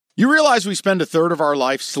You realize we spend a third of our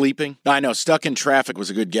life sleeping? I know, stuck in traffic was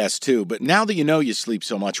a good guess too, but now that you know you sleep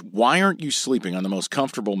so much, why aren't you sleeping on the most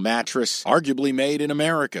comfortable mattress arguably made in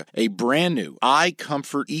America? A brand new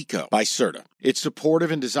iComfort Eco by Serta. It's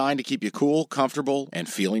supportive and designed to keep you cool, comfortable, and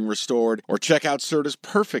feeling restored. Or check out Serta's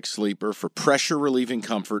Perfect Sleeper for pressure-relieving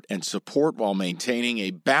comfort and support while maintaining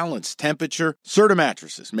a balanced temperature. Serta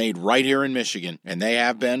mattresses made right here in Michigan, and they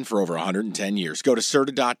have been for over 110 years. Go to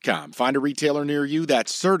Serta.com. Find a retailer near you.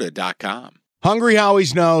 That's Serta.com. Hungry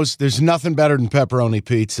Howie's knows there's nothing better than pepperoni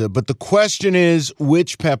pizza, but the question is,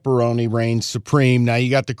 which pepperoni reigns supreme? Now,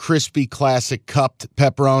 you got the crispy, classic cupped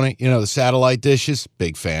pepperoni, the satellite dishes.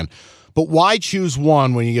 Big fan. But why choose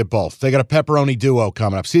one when you get both? They got a pepperoni duo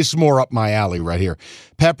coming up. See, this is more up my alley right here.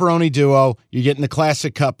 Pepperoni duo, you're getting the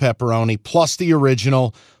classic cup pepperoni, plus the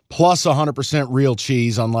original, plus 100% real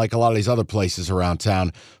cheese, unlike a lot of these other places around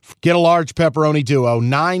town. Get a large pepperoni duo,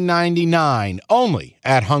 $9.99, only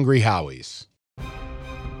at Hungry Howie's.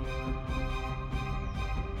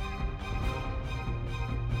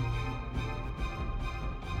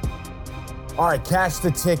 All right, cash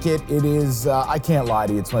the ticket. It is, I can't lie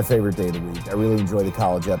to you, it's my favorite day of the week. I really enjoy the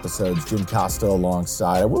college episodes. Jim Costa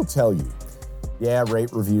alongside. I will tell you, rate,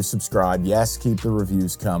 review, subscribe. Yes, keep the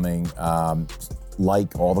reviews coming.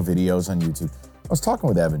 Like all the videos on YouTube. I was talking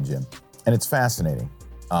with Evan, Jim, and it's fascinating.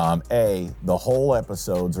 The whole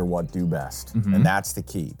episodes are what do best, and that's the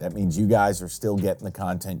key. That means you guys are still getting the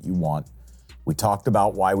content you want. We talked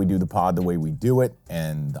about why we do the pod the way we do it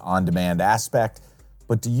and the on-demand aspect.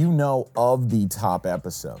 But do you know of the top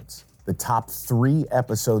episodes? The top 3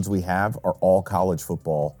 episodes we have are all college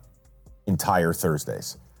football entire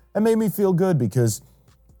Thursdays. That made me feel good because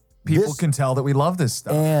people can tell that we love this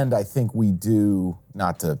stuff. And I think we do,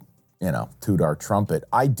 not to, toot our trumpet,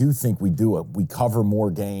 I do think we do it. We cover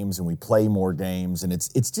more games and we play more games. And it's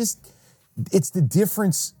the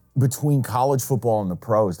difference between college football and the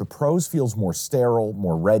pros. The pros feels more sterile,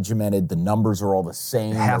 more regimented. The numbers are all the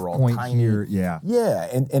same. Half They're all point tiny. here, yeah. Yeah,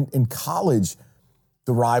 and in college,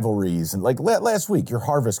 the rivalries, and like last week, your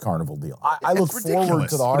Harvest Carnival deal. I look forward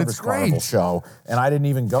to the Harvest Carnival show, and I didn't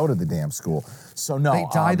even go to the damn school. So no. They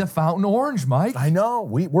dye the fountain orange, Mike. I know.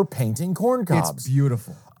 We're painting corn cobs. It's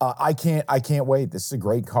beautiful. I can't wait. This is a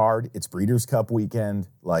great card. It's Breeders' Cup weekend.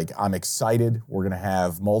 I'm excited. We're going to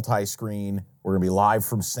have multi-screen. We're going to be live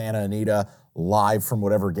from Santa Anita, live from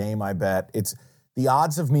whatever game I bet. It's the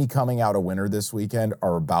odds of me coming out a winner this weekend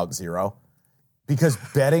are about 0 because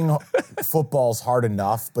betting football's hard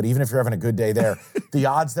enough, but even if you're having a good day there, the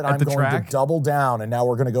odds that I'm going to double down and now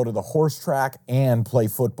we're going to go to the horse track and play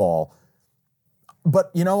football.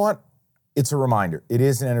 But you know what? It's a reminder. It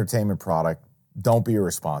is an entertainment product. Don't be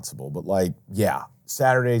irresponsible. But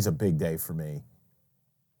Saturday's a big day for me.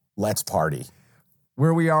 Let's party.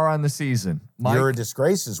 Where we are on the season. Mike, You're a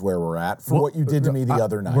disgrace is where we're at for what you did to me the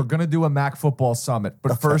other night. We're going to do a MAC football summit.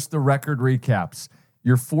 But first, the record recaps.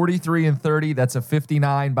 You're 43-30. That's a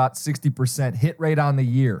 59, about 60% hit rate on the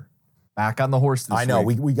year. Back on the horse this week. I know.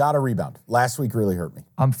 We got a rebound. Last week really hurt me.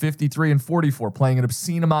 I'm 53-44, playing an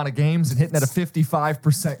obscene amount of games and hitting at a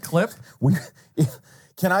 55% clip.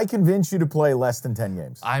 Can I convince you to play less than 10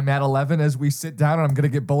 games? I'm at 11 as we sit down, and I'm going to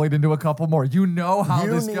get bullied into a couple more. You know how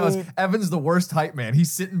this goes. Evan's the worst hype man.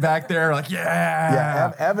 He's sitting back there like,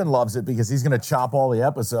 Yeah, Evan loves it because he's going to chop all the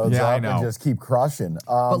episodes up and just keep crushing.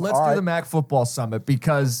 But let's do the MAC football summit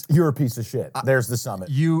because... You're a piece of shit. There's the summit.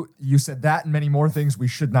 You said that and many more things we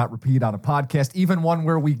should not repeat on a podcast, even one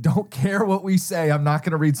where we don't care what we say. I'm not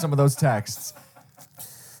going to read some of those texts.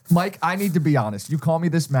 Mike, I need to be honest. You call me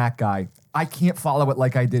this MAC guy. I can't follow it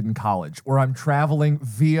like I did in college, where I'm traveling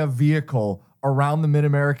via vehicle around the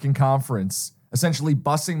Mid-American Conference, essentially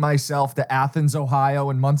busing myself to Athens, Ohio,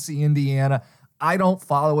 and Muncie, Indiana. I don't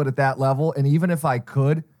follow it at that level, and even if I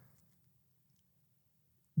could,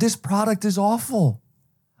 this product is awful.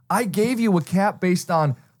 I gave you a cap based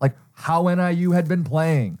on how NIU had been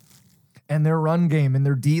playing and their run game and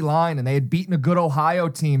their D-line, and they had beaten a good Ohio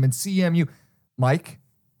team and CMU. Mike,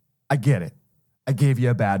 I get it. I gave you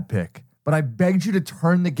a bad pick. But I begged you to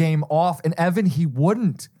turn the game off. And Evan, he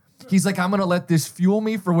wouldn't. He's like, I'm going to let this fuel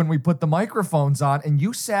me for when we put the microphones on. And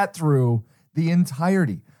you sat through the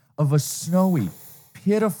entirety of a snowy,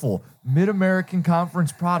 pitiful Mid-American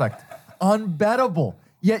Conference product. Unbettable.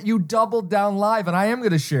 Yet you doubled down live. And I am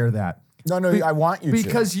going to share that. No, I want you to.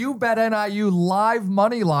 Because you bet NIU live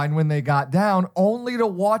money line when they got down, only to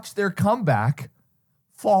watch their comeback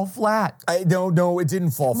fall flat. No, it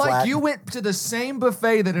didn't fall flat. Mike, you went to the same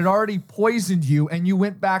buffet that had already poisoned you, and you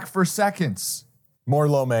went back for seconds. More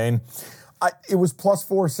lo mein. It was plus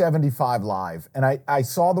 475 live, and I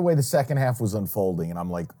saw the way the second half was unfolding, and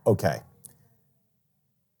I'm like, okay.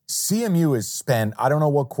 CMU is spent. I don't know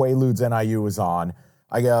what Quaaludes NIU is on.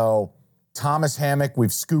 I go, Thomas Hammock,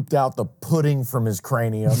 we've scooped out the pudding from his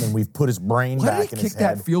cranium and we've put his brain Why back did in he his kick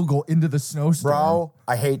head. that field goal into the snowstorm? Bro,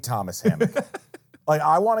 I hate Thomas Hammock. Like,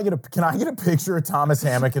 I want to can I get a picture of Thomas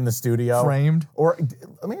Hammock in the studio? Framed? Or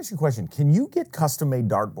let me ask you a question. Can you get custom-made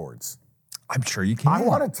dartboards? I'm sure you can. I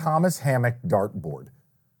want a Thomas Hammock dartboard.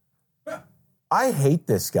 I hate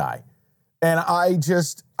this guy. And I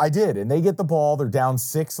did. And they get the ball. They're down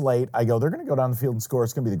 6 late. I go, they're going to go down the field and score.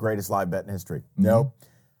 It's going to be the greatest live bet in history. Nope.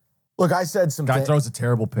 Look, I said some Guy things. throws a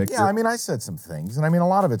terrible picture. Yeah, I mean, I said some things. And I mean, a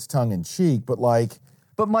lot of it's tongue-in-cheek, but like...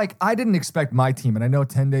 But, Mike, I didn't expect my team, and I know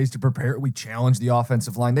 10 days to prepare, we challenged the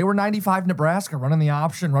offensive line. They were 95 Nebraska, running the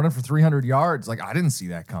option, running for 300 yards. Like, I didn't see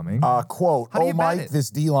that coming. Quote, How do you bet Mike, it?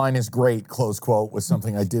 this D-line is great, close quote, was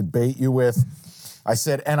something I did bait you with. I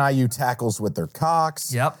said NIU tackles with their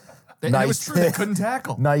cocks. Yep. And Nice it was true. pick. They couldn't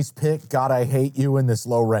tackle. Nice pick. God, I hate you in this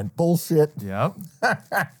low-rent bullshit. Yep.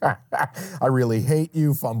 I really hate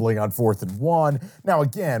you, fumbling on 4th and 1. Now,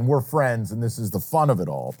 again, we're friends, and this is the fun of it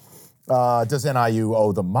all. Does NIU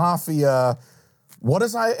owe the Mafia? What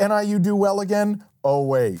does NIU do well again? Oh,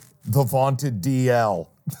 wait, the vaunted DL.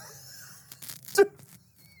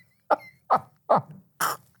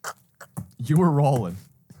 You were rolling.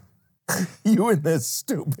 You in this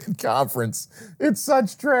stupid conference. It's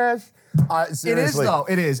such trash. It is, Seriously. though.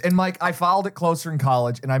 It is. And, Mike, I followed it closer in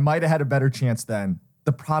college, and I might have had a better chance then.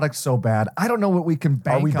 The product's so bad. I don't know what we can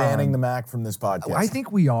bank Are we on. banning the Mac from this podcast? I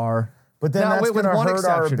think we are. But then Now, that's wait, with going to one hurt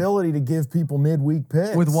our exception. ability to give people midweek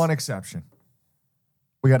picks. With one exception.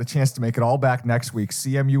 We got a chance to make it all back next week.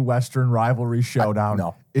 CMU Western Rivalry Showdown.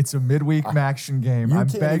 no. It's a midweek action game. You I'm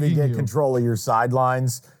can't begging even get you. control of your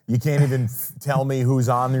sidelines. You can't even tell me who's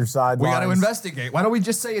on your sidelines. We got to investigate. Why don't we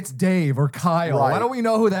just say it's Dave or Kyle? Right. Why don't we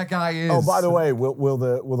know who that guy is? Oh, by the way, will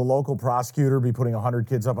the local prosecutor be putting 100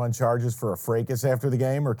 kids up on charges for a fracas after the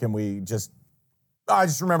game, or can we just... I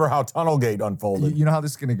just remember how Tunnelgate unfolded. You know how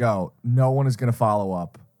this is going to go. No one is going to follow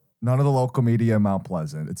up. None of the local media in Mount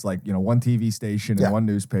Pleasant. It's like, one TV station and Yeah. one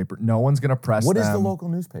newspaper. No one's going to press What them. is the local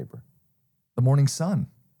newspaper? The Morning Sun.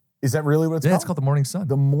 Is that really what it's Yeah, called? it's called the Morning Sun.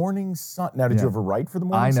 The Morning Sun. Now, did Yeah. you ever write for the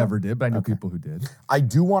Morning I Sun? never did, but I knew people who did. I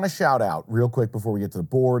do want to shout out real quick before we get to the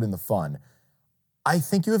board and the fun. I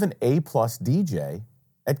think you have an A-plus DJ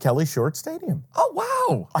at Kelly Short Stadium. Oh,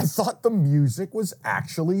 wow. I thought the music was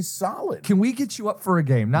actually solid. Can we get you up for a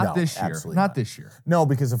game? Not No, this year. absolutely Not not. this year. No,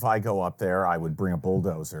 because if I go up there, I would bring a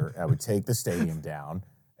bulldozer, I would take the stadium down,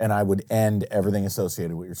 and I would end everything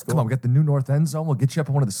associated with your school. Come on, we got the new north end zone. We'll get you up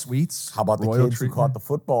in one of the suites. How about the Royal kids who treatment. caught the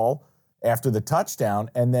football after the touchdown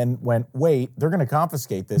and then went, wait, they're going to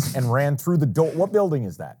confiscate this, and ran through the door? What building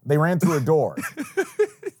is that? They ran through a door.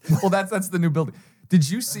 Well, that's the new building. Did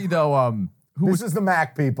you see though? This is the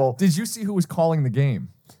MAC, people. Did you see who was calling the game?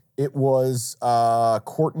 It was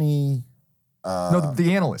Courtney. No,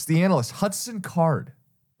 the analyst, Hudson Card,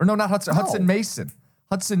 or no, not Hudson, Hudson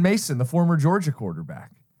Mason, the former Georgia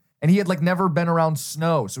quarterback, and he had never been around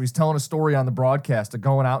snow, so he's telling a story on the broadcast of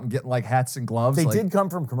going out and getting hats and gloves. They did come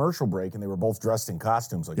from commercial break, and they were both dressed in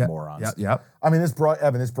costumes like morons. Yep. I mean, this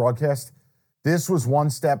broadcast, this was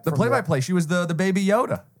one step. The from play-by-play, she was the baby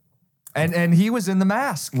Yoda, and he was in the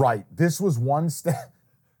mask. Right. This was one step.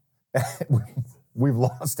 We've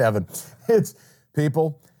lost Evan. It's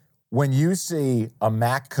people. When you see a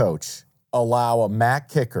MAC coach allow a MAC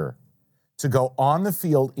kicker to go on the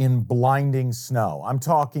field in blinding snow, I'm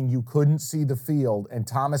talking you couldn't see the field, and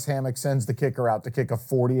Thomas Hammock sends the kicker out to kick a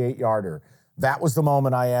 48-yarder. That was the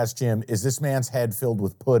moment I asked Jim, is this man's head filled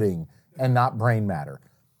with pudding and not brain matter?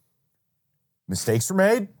 Mistakes were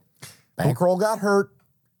made. Bankroll got hurt.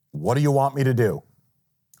 What do you want me to do?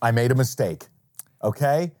 I made a mistake.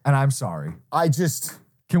 Okay? And I'm sorry.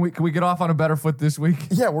 Can we get off on a better foot this week?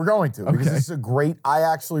 Yeah, we're going to. Because Okay. this is I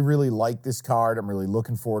actually really like this card. I'm really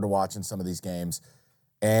looking forward to watching some of these games.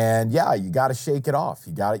 And yeah, you got to shake it off.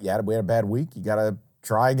 We had a bad week. You got to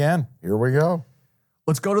try again. Here we go.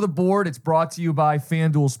 Let's go to the board. It's brought to you by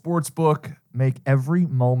FanDuel Sportsbook. Make every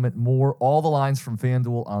moment more. All the lines from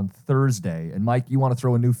FanDuel on Thursday. And Mike, you want to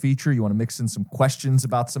throw a new feature? You want to mix in some questions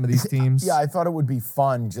about some of these teams? Yeah, I thought it would be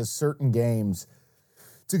fun, just certain games,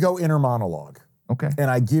 to go inner monologue. Okay. And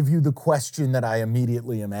I give you the question that I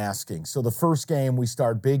immediately am asking. So the first game, we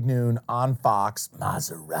start big noon on Fox.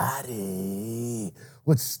 Maserati.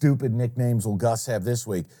 What stupid nicknames will Gus have this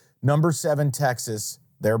week? Number 7, Texas.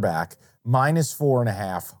 They're back.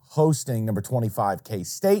 -4.5. Hosting number 25,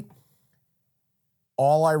 K-State.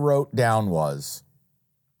 All I wrote down was,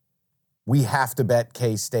 we have to bet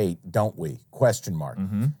K-State, don't we? Question mark.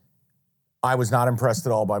 Mm-hmm. I was not impressed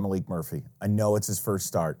at all by Malik Murphy. I know it's his first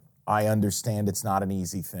start. I understand it's not an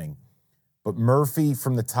easy thing. But Murphy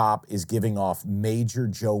from the top is giving off major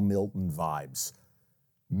Joe Milton vibes.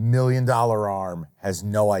 $1 million arm, has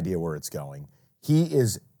no idea where it's going. He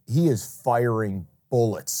is firing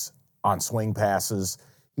bullets on swing passes.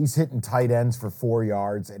 He's hitting tight ends for 4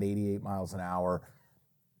 yards at 88 miles an hour.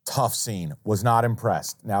 Tough scene. Was not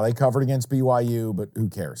impressed. Now, they covered against BYU, but who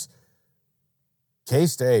cares?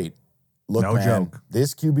 K-State, look, no man, joke.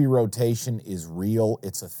 This QB rotation is real.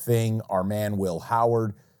 It's a thing. Our man, Will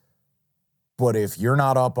Howard. But if you're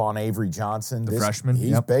not up on Avery Johnson, the freshman,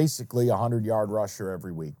 he's basically a 100-yard rusher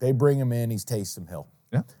every week. They bring him in. He's Taysom Hill.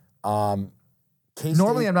 Yeah. K-State,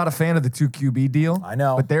 Normally, I'm not a fan of the 2 QB deal. I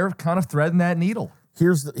know. But they're kind of threading that needle.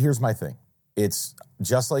 Here's my thing. It's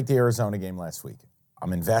just like the Arizona game last week.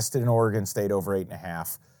 I'm invested in Oregon State over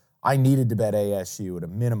 8.5. I needed to bet ASU at a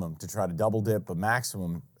minimum to try to double dip, but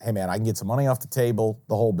maximum, hey, man, I can get some money off the table,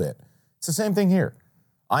 the whole bit. It's the same thing here.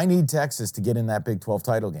 I need Texas to get in that Big 12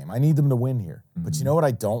 title game. I need them to win here. Mm-hmm. But you know what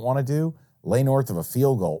I don't want to do? Lay north of a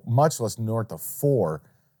field goal, much less north of 4,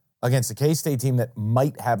 against a K-State team that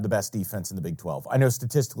might have the best defense in the Big 12. I know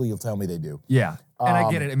statistically you'll tell me they do. Yeah, and I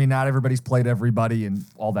get it. I mean, not everybody's played everybody and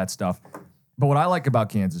all that stuff. But what I like about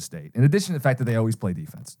Kansas State, in addition to the fact that they always play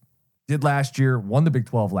defense, did last year, won the Big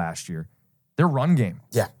 12 last year, their run game.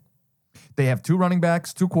 Yeah. They have 2 running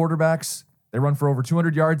backs, 2 quarterbacks. They run for over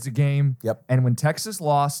 200 yards a game. Yep. And when Texas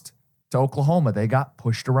lost to Oklahoma, they got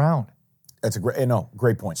pushed around. That's a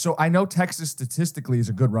great point. So I know Texas statistically is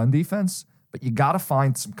a good run defense, but you got to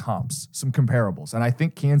find some comps, some comparables. And I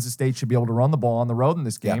think Kansas State should be able to run the ball on the road in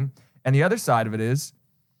this game. Yeah. And the other side of it is,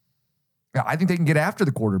 I think they can get after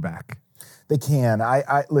the quarterback. They can.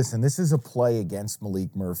 I listen, this is a play against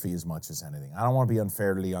Malik Murphy as much as anything. I don't want to be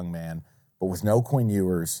unfair to the young man, but with no Quinn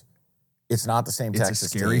Ewers, it's not the same Texas team.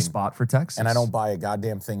 It's a scary spot for Texas. And I don't buy a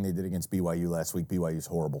goddamn thing they did against BYU last week. BYU's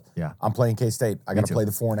horrible. Yeah. I'm playing K-State. I got to play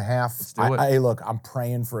the 4.5. Let's do it. Look, I'm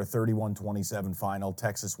praying for a 31-27 final.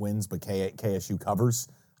 Texas wins, but KSU covers.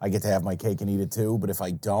 I get to have my cake and eat it too. But if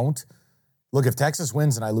I don't, look, if Texas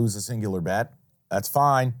wins and I lose a singular bet, that's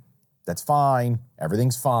fine. That's fine.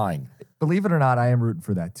 Everything's fine. Believe it or not, I am rooting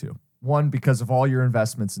for that too. 1, because of all your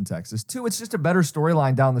investments in Texas. 2, it's just a better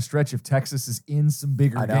storyline down the stretch if Texas is in some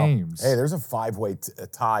bigger games. Hey, there's a 5-way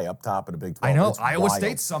tie up top in a Big 12. I know. It's Iowa wild.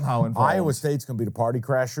 State's somehow involved. Iowa State's going to be the party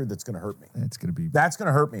crasher that's going to hurt me. That's going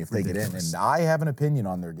to hurt me if ridiculous. They get in. And I have an opinion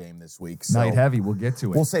on their game this week. So Night heavy. We'll get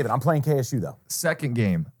to it. We'll save it. I'm playing KSU, though. Second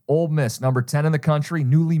game, Ole Miss, number 10 in the country,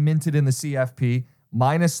 newly minted in the CFP.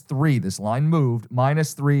 -3. This line moved.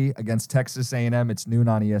 -3 against Texas A&M. It's noon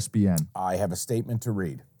on ESPN. I have a statement to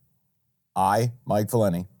read. I, Mike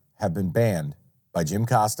Valeni, have been banned by Jim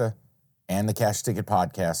Costa and the Cash Ticket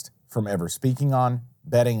Podcast from ever speaking on,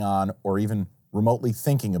 betting on, or even remotely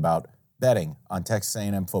thinking about betting on Texas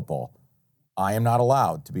A&M football. I am not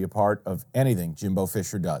allowed to be a part of anything Jimbo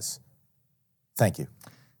Fisher does. Thank you.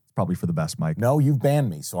 It's probably for the best, Mike. No, you've banned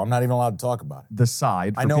me, so I'm not even allowed to talk about it. The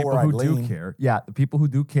side, for I know people where who I do lean. care. Yeah, the people who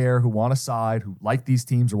do care, who want to side, who like these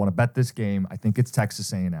teams or want to bet this game, I think it's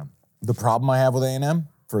Texas A&M. The problem I have with A&M,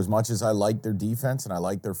 for as much as I like their defense and I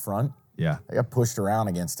like their front, yeah, they got pushed around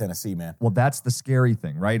against Tennessee, man. Well, that's the scary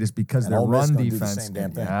thing, right? Is because And their Ole Miss run gonna do the defense. same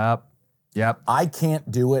damn thing. Yep. I can't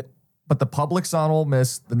do it. But the public's on Ole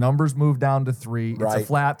Miss. The numbers move down to 3. It's a Right.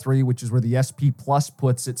 flat 3, which is where the SP Plus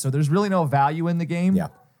puts it. So there's really no value in the game. Yeah.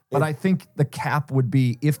 But I think the cap would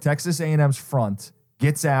be if Texas A&M's front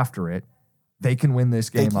gets after it, they can win this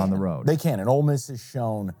game on the road. They can. And Ole Miss has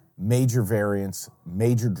shown major variance,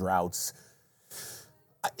 major droughts.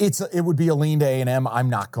 It would be a lean to A&M. I'm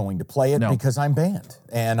not going to play it because I'm banned,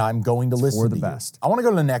 and I'm going to listen for the to best. You. I want to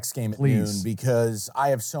go to the next game at Please. noon because I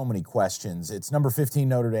have so many questions. It's number 15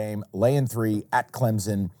 Notre Dame, laying 3 at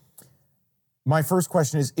Clemson. My first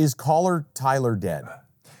question is caller Tyler dead?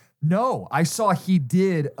 No, I saw he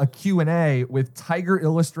did a Q&A with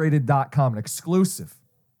TigerIllustrated.com, an exclusive.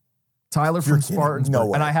 Tyler from Spartansburg. No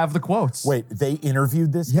way. And I have the quotes. Wait, they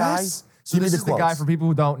interviewed this Yes. guy? So this is the guy, for people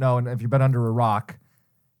who don't know, and if you've been under a rock,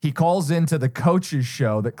 he calls into the coaches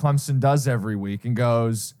show that Clemson does every week and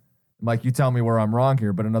goes, Mike, you tell me where I'm wrong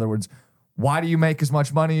here, but in other words, why do you make as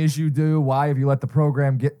much money as you do? Why have you let the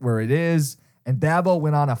program get where it is? And Dabo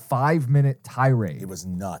went on a 5-minute tirade. It was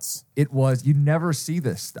nuts. It was, you never see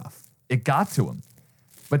this stuff. It got to him.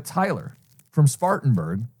 But Tyler from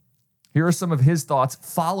Spartanburg, here are some of his thoughts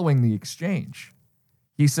following the exchange.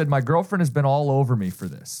 He said, my girlfriend has been all over me for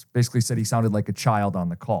this. Basically said he sounded like a child on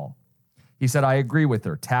the call. He said, I agree with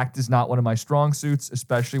her. Tact is not one of my strong suits,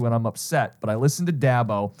 especially when I'm upset. But I listened to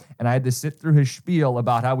Dabo, and I had to sit through his spiel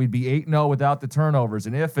about how we'd be 8-0 without the turnovers,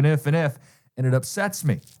 and if, and it upsets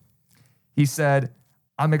me. He said,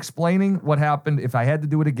 I'm explaining what happened. If I had to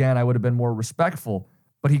do it again, I would have been more respectful.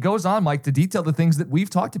 But he goes on, Mike, to detail the things that we've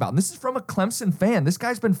talked about. And this is from a Clemson fan. This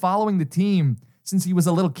guy's been following the team since he was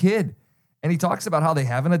a little kid. And he talks about how they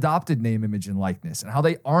haven't adopted name, image, and likeness, and how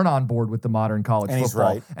they aren't on board with the modern college football. He's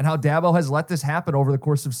right. And how Dabo has let this happen over the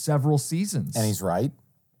course of several seasons. And he's right.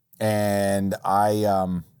 And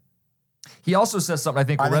he also says something I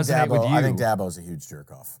think will resonate with you. I think Dabo's a huge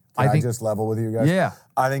jerk-off. Can I just level with you guys? Yeah.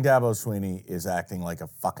 I think Dabo Swinney is acting like a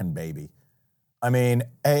fucking baby. I mean,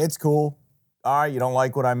 hey, it's cool. All right, you don't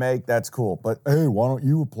like what I make? That's cool. But, hey, why don't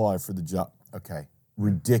you apply for the job? Okay.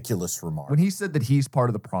 Ridiculous remark. When he said that he's part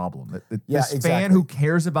of the problem, that this exactly. fan who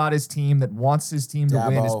cares about his team, that wants his team to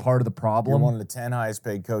win is part of the problem. You're one of the 10 highest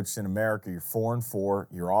paid coaches in America. You're 4-4.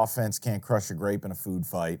 Your offense can't crush a grape in a food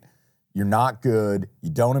fight. You're not good. You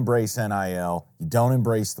don't embrace NIL. You don't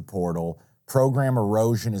embrace the portal. Program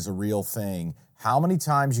erosion is a real thing. How many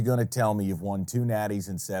times are you going to tell me you've won 2 natties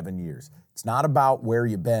in 7 years? It's not about where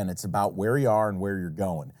you've been. It's about where you are and where you're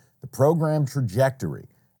going. The program trajectory.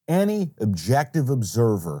 Any objective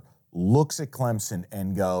observer looks at Clemson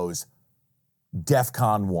and goes,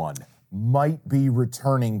 DEFCON 1 might be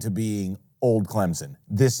returning to being old Clemson.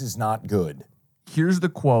 This is not good. Here's the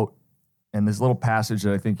quote and this little passage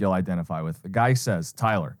that I think you'll identify with. The guy says,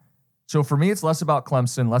 Tyler, so for me, it's less about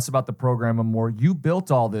Clemson, less about the program and more. You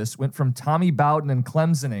built all this, went from Tommy Bowden and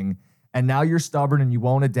Clemsoning, and now you're stubborn and you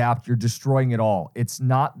won't adapt. You're destroying it all. It's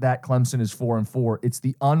not that Clemson is 4-4. It's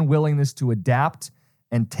the unwillingness to adapt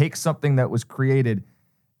and take something that was created.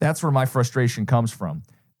 That's where my frustration comes from.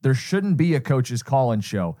 There shouldn't be a coach's call-in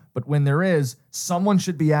show, but when there is, someone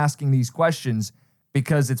should be asking these questions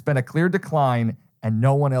because it's been a clear decline and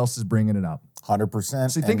no one else is bringing it up.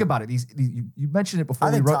 100%. So think about it. You mentioned it before.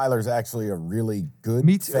 I think Tyler's actually a really good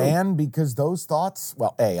fan because those thoughts,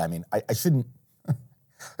 well, I shouldn't.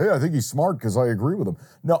 Hey, I think he's smart because I agree with him.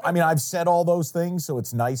 No, I mean, I've said all those things, so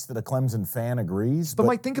it's nice that a Clemson fan agrees. But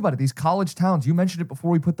Mike, think about it. These college towns, you mentioned it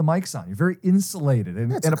before we put the mics on. You're very insulated.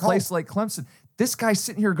 And in a place like Clemson, this guy's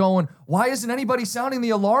sitting here going, why isn't anybody sounding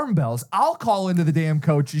the alarm bells? I'll call into the damn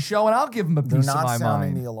coach's show and I'll give him a piece of my mind. They're not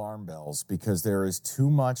sounding the alarm bells because there is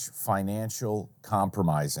too much financial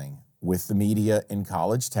compromising with the media in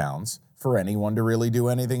college towns for anyone to really do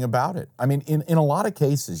anything about it. I mean, in a lot of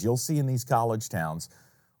cases, you'll see in these college towns,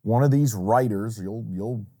 one of these writers,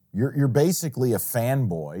 you're basically a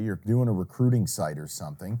fanboy. You're doing a recruiting site or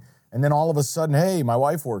something, and then all of a sudden, hey, my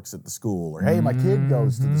wife works at the school, or hey, my kid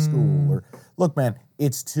goes to the school, or look, man,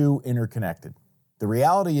 it's too interconnected. The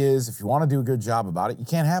reality is, if you want to do a good job about it, you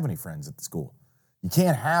can't have any friends at the school. You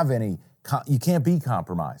can't have any. You can't be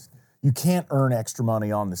compromised. You can't earn extra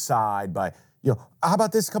money on the side by. How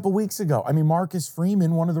about this a couple weeks ago? I mean, Marcus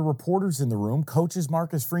Freeman, one of the reporters in the room, coaches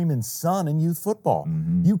Marcus Freeman's son in youth football.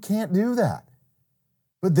 Mm-hmm. You can't do that.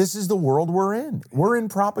 But this is the world we're in. We're in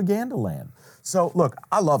propaganda land. So, look,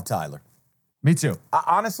 I love Tyler. Me too.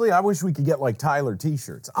 Honestly, I wish we could get, like, Tyler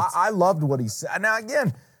T-shirts. I loved what he said. Now,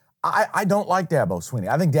 again, I don't like Dabo Swinney.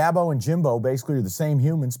 I think Dabo and Jimbo basically are the same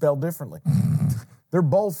human spelled differently. They're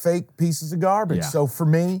both fake pieces of garbage. Yeah. So, for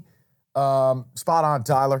me... spot on,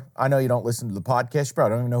 Tyler. I know you don't listen to the podcast. You probably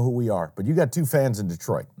don't even know who we are, but you got 2 fans in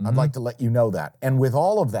Detroit. Mm-hmm. I'd like to let you know that. And with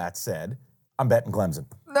all of that said, I'm betting Clemson.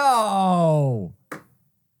 No.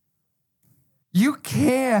 You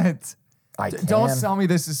can't. I can. Don't tell me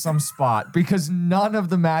this is some spot because none of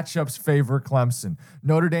the matchups favor Clemson.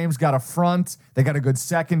 Notre Dame's got a front. They got a good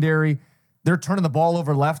secondary. They're turning the ball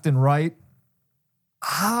over left and right.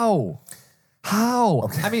 How?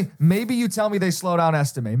 Okay. I mean, maybe you tell me they slow down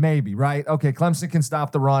Estime. Maybe, right? Okay, Clemson can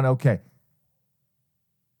stop the run. Okay.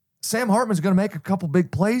 Sam Hartman's going to make a couple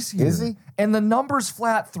big plays here. Is he? And the number's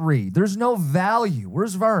flat 3. There's no value.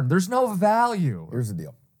 Where's Vern? There's no value. Here's the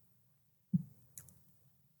deal.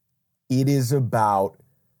 It is about,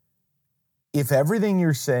 if everything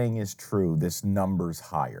you're saying is true, this number's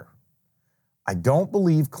higher. I don't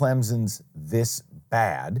believe Clemson's this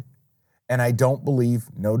bad. And I don't believe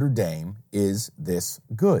Notre Dame is this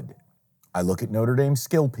good. I look at Notre Dame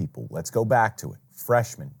skill people. Let's go back to it.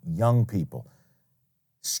 Freshmen, young people.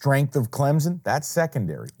 Strength of Clemson, that's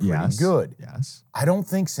secondary. Pretty good. Yes. I don't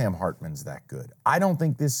think Sam Hartman's that good. I don't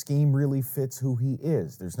think this scheme really fits who he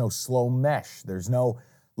is. There's no slow mesh. There's no,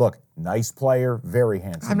 look, nice player, very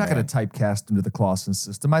handsome. I'm not going to typecast him to the Clawson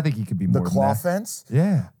system. I think he could be more the than that. Claw fence?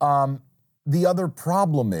 Yeah. The other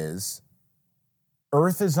problem is,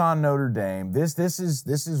 Earth is on Notre Dame. This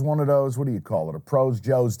is one of those, what do you call it? A pros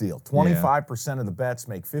Joe's deal. 25% of the bets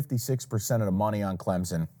make 56% of the money on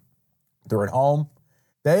Clemson. They're at home.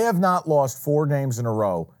 They have not lost 4 games in a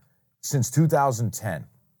row since 2010.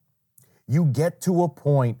 You get to a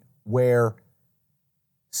point where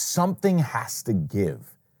something has to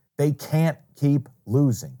give. They can't keep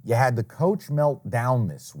losing. You had the coach melt down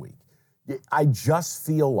this week. I just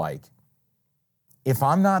feel like if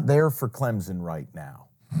I'm not there for Clemson right now,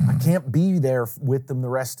 I can't be there with them the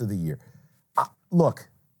rest of the year. Look,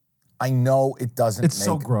 I know it doesn't It's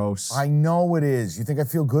so gross. I know it is. You think I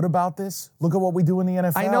feel good about this? Look at what we do in the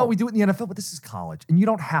NFL. I know we do it in the NFL, but this is college, and you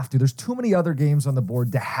don't have to. There's too many other games on the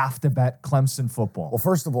board to have to bet Clemson football. Well,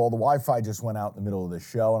 first of all, the Wi-Fi just went out in the middle of the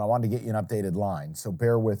show, and I wanted to get you an updated line, so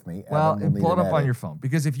bear with me. Well, and pull it up on your phone,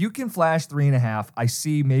 because if you can flash 3.5, I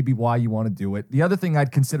see maybe why you want to do it. The other thing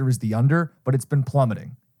I'd consider is the under, but it's been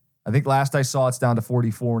plummeting. I think last I saw it's down to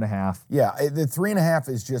 44.5. Yeah, the 3.5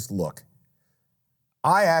 is just, look,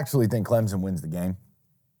 I actually think Clemson wins the game,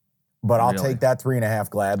 but I'll take that 3.5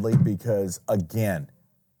 gladly because, again,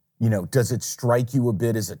 does it strike you a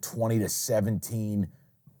bit as a 20-17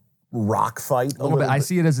 rock fight? A little bit. I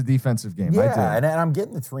see it as a defensive game. Yeah, I do. and I'm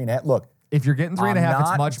getting the 3.5. Look, if you're getting 3.5,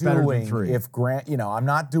 it's much better than 3. I'm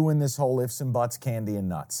not doing this whole ifs and buts, candy and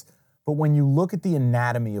nuts. But when you look at the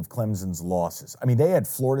anatomy of Clemson's losses, I mean, they had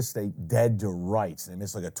Florida State dead to rights. They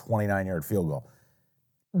missed like a 29-yard field goal.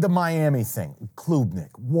 The Miami thing,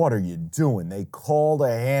 Klubnik, what are you doing? They called a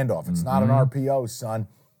handoff. It's not an RPO, son.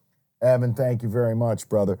 Evan, thank you very much,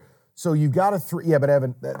 brother. So you got a 3. Yeah, but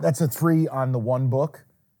Evan, that's a 3 on the one book.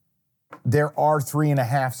 There are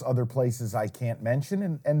 3.5s other places I can't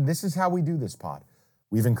mention, and this is how we do this pod.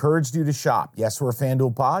 We've encouraged you to shop. Yes, we're a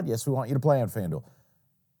FanDuel pod. Yes, we want you to play on FanDuel.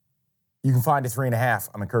 You can find a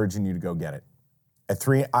 3.5. I'm encouraging you to go get it. At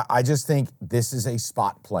 3, I just think this is a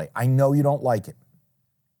spot play. I know you don't like it.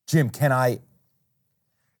 Jim, can I?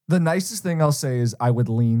 The nicest thing I'll say is I would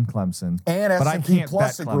lean Clemson. And S&P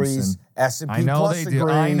Plus agrees. S&P Plus agrees.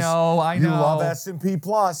 I know. You love S&P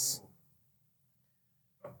Plus.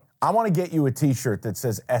 I want to get you a T-shirt that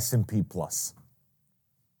says S&P Plus.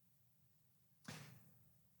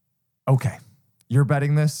 Okay. You're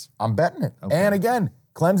betting this? I'm betting it. Okay. And again,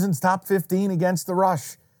 Clemson's top 15 against the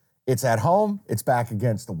rush. It's at home. It's back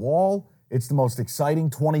against the wall. It's the most exciting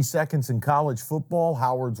 20 seconds in college football.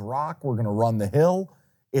 Howard's Rock. We're going to run the hill.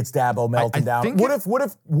 It's Dabo melting down.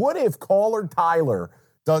 What if Caller Tyler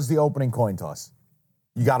does the opening coin toss?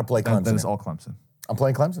 You got to play Clemson. That is all Clemson. I'm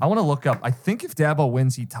playing Clemson. I want to look up. I think if Dabo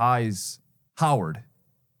wins, he ties Howard,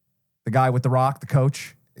 the guy with the rock, the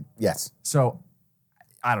coach. Yes. So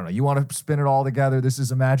I don't know. You want to spin it all together? This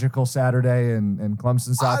is a magical Saturday in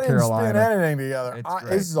Clemson, South Carolina. I didn't spin anything together.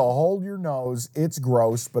 This is a hold your nose. It's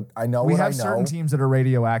gross, but I know we what I know. have certain teams that are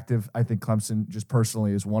radioactive. I think Clemson, just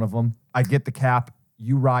personally, is one of them. I get the cap.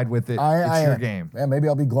 You ride with it. It's your game. Yeah, maybe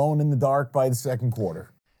I'll be glowing in the dark by the second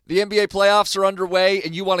quarter. The NBA playoffs are underway,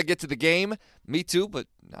 and you want to get to the game? Me too, but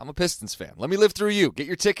I'm a Pistons fan. Let me live through you. Get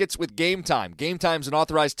your tickets with Game Time. Game Time's an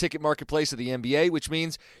authorized ticket marketplace of the NBA, which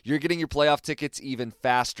means you're getting your playoff tickets even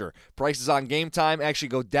faster. Prices on Game Time actually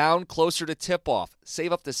go down closer to tip-off.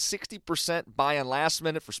 Save up to 60% buy on last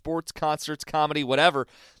minute for sports, concerts, comedy, whatever.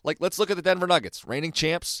 Like, let's look at the Denver Nuggets. Reigning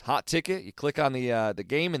champs, hot ticket. You click on the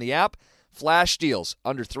game in the app. Flash deals,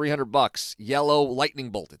 under $300. Yellow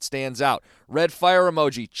lightning bolt, it stands out. Red fire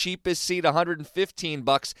emoji, cheapest seat,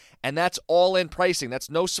 $115. And that's all-in pricing. That's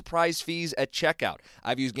no surprise fees at checkout.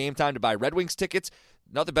 I've used Game Time to buy Red Wings tickets.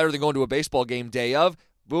 Nothing better than going to a baseball game day of.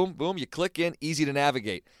 Boom, boom, you click in, easy to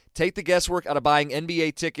navigate. Take the guesswork out of buying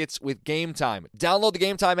NBA tickets with Game Time. Download the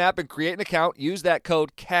Game Time app and create an account. Use that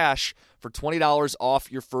code CASH for $20 off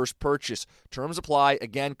your first purchase. Terms apply.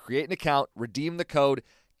 Again, create an account, redeem the code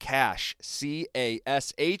CASH,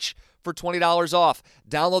 C-A-S-H, for $20 off.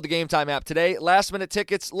 Download the Game Time app today. Last minute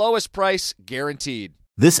tickets, lowest price, guaranteed.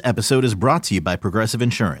 This episode is brought to you by Progressive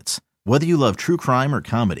Insurance. Whether you love true crime or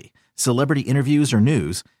comedy, celebrity interviews or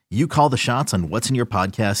news, you call the shots on what's in your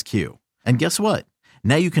podcast queue. And guess what?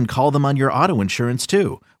 Now you can call them on your auto insurance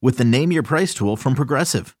too with the Name Your Price tool from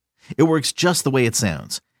Progressive. It works just the way it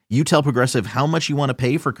sounds. You tell Progressive how much you want to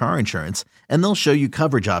pay for car insurance, and they'll show you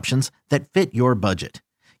coverage options that fit your budget.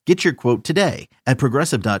 Get your quote today at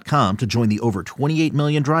Progressive.com to join the over 28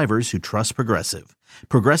 million drivers who trust Progressive.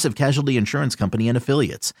 Progressive Casualty Insurance Company and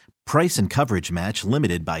Affiliates. Price and coverage match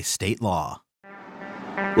limited by state law.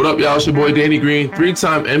 What up, y'all? It's your boy Danny Green,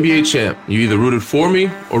 3-time NBA champ. You either rooted for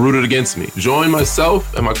me or rooted against me. Join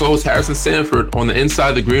myself and my co-host Harrison Sanford on the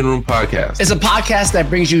Inside the Green Room podcast. It's a podcast that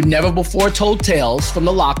brings you never-before-told tales from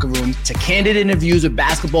the locker room to candid interviews with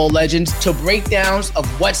basketball legends to breakdowns of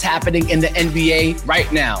what's happening in the NBA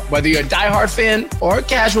right now. Whether you're a diehard fan or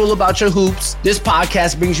casual about your hoops, this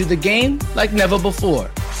podcast brings you the game like never before.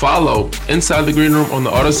 Follow Inside the Green Room on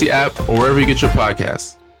the Odyssey app or wherever you get your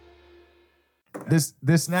podcasts.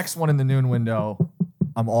 This next one in the noon window,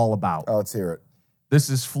 I'm all about. Oh, let's hear it. This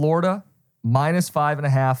is Florida,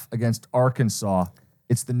 -5.5 against Arkansas.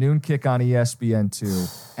 It's the noon kick on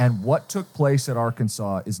ESPN2. And what took place at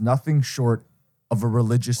Arkansas is nothing short of a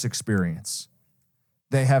religious experience.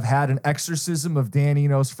 They have had an exorcism of Dan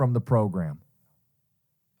Enos from the program.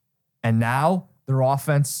 And now their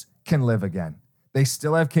offense can live again. They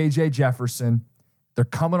still have KJ Jefferson. They're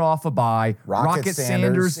coming off a bye. Rocket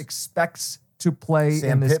Sanders expects to play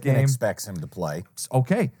Sam in this Pittman game. expects him to play.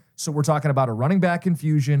 Okay, so we're talking about a running back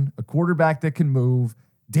infusion, a quarterback that can move.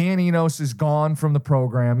 Dan Enos is gone from the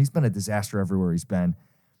program. He's been a disaster everywhere he's been.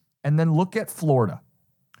 And then look at Florida,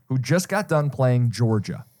 who just got done playing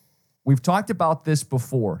Georgia. We've talked about this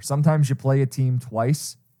before. Sometimes you play a team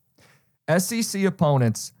twice. SEC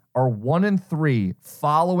opponents are 1-3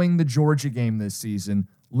 following the Georgia game this season,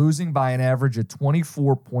 losing by an average of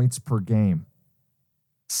 24 points per game.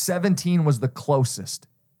 17 was the closest.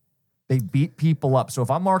 They beat people up. So if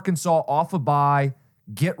I'm Arkansas off a bye,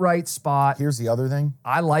 get right spot. Here's the other thing.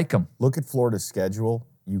 I like them. Look at Florida's schedule.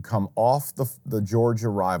 You come off the Georgia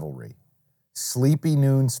rivalry. Sleepy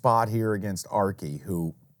noon spot here against Arky,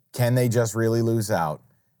 who can they just really lose out?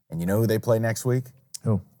 And you know who they play next week?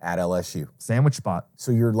 Who? At LSU. Sandwich spot.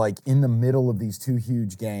 So you're like in the middle of these two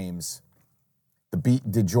huge games.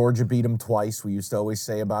 Did Georgia beat them twice? We used to always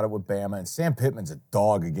say about it with Bama. And Sam Pittman's a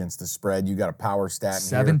dog against the spread. You got a power stat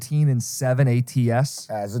in 17-7 ATS.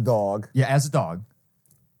 As a dog. Yeah, as a dog.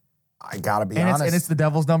 I got to be honest. And it's the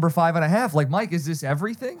Devil's number 5.5. Like, Mike, is this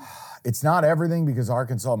everything? It's not everything because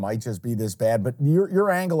Arkansas might just be this bad. But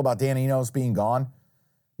your angle about Dan Enos being gone,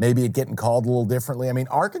 maybe it getting called a little differently. I mean,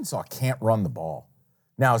 Arkansas can't run the ball.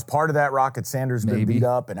 Now, as part of that, Rocket Sanders has been beat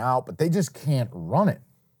up and out, but they just can't run it.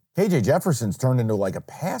 KJ Jefferson's turned into like a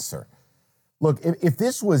passer. Look, if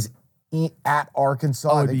this was at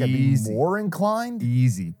Arkansas, I think I'd be more inclined.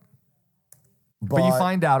 Easy. But you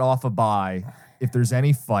find out off a bye if there's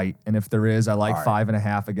any fight, and if there is, I like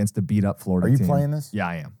 5.5 against a beat-up Florida team. Are you playing this? Yeah,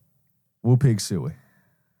 I am. Woo Pig Suey.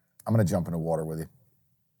 I'm going to jump in the water with you.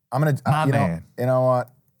 I'm going to, you know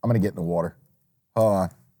what? I'm going to get in the water. Hold on.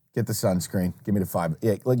 Get the sunscreen. Give me the 5.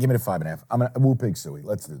 Yeah, give me the 5.5. I'm going to Woo Pig Suey.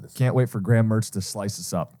 Let's do this. Can't wait for Graham Mertz to slice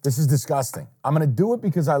us up. This is disgusting. I'm going to do it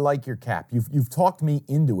because I like your cap. You've talked me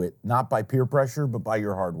into it, not by peer pressure, but by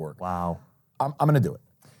your hard work. Wow. I'm going to do it.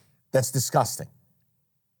 That's disgusting.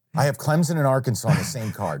 I have Clemson and Arkansas on the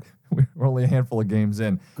same card. We're only a handful of games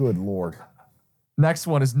in. Good Lord. Next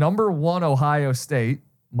one is number 1 Ohio State,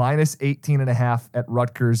 -18.5 at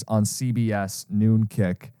Rutgers on CBS, noon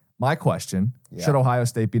kick. My question, should Ohio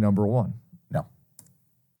State be number 1? No.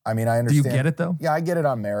 I mean, I understand. Do you get it, though? Yeah, I get it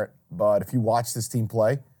on merit. But if you watch this team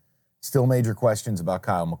play, still major questions about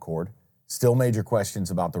Kyle McCord. Still major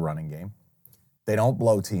questions about the running game. They don't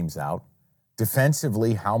blow teams out.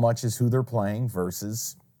 Defensively, how much is who they're playing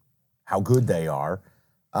versus how good they are.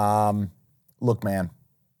 Look, man,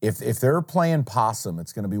 if they're playing possum,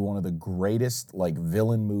 it's going to be one of the greatest, like,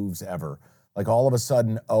 villain moves ever. Like, all of a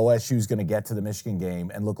sudden, OSU's going to get to the Michigan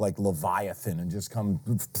game and look like Leviathan and just come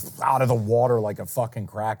out of the water like a fucking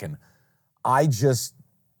kraken.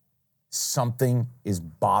 Something is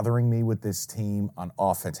bothering me with this team on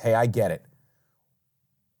offense. Hey, I get it.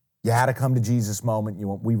 You had a come to Jesus moment.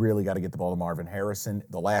 We really got to get the ball to Marvin Harrison.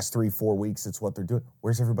 The last 3-4 weeks, it's what they're doing.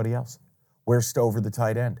 Where's everybody else? Where's Stover, the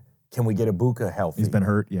tight end? Can we get Ibuka healthy? He's been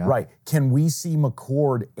hurt, yeah. Right. Can we see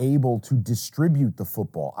McCord able to distribute the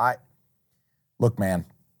football? Look, man,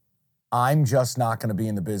 I'm just not going to be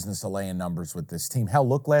in the business of laying numbers with this team. Hell,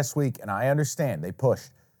 look last week, and I understand they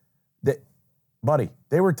pushed. Buddy,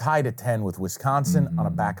 they were tied at 10 with Wisconsin on a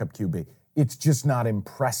backup QB. It's just not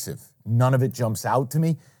impressive. None of it jumps out to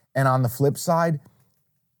me. And on the flip side,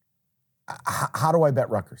 how do I bet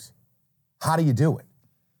Rutgers? How do you do it?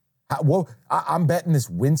 I'm betting this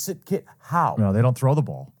Winsett kid. How? No, they don't throw the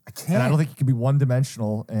ball. I can't. And I don't think you can be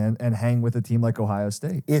one-dimensional and hang with a team like Ohio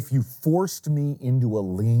State. If you forced me into a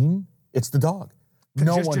lean, it's the dog.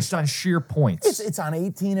 Just on sheer points. It's on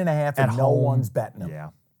 18.5 and no one's betting them. Yeah.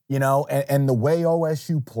 You know, and the way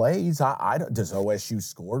OSU plays, does OSU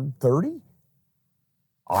score 30?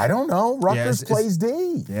 I don't know. Rutgers plays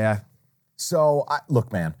D. Yeah. So,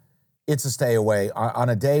 look, man, it's a stay away on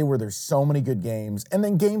a day where there's so many good games and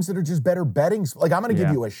then games that are just better betting. Like, I'm going to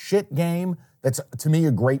give you a shit game that's, to me,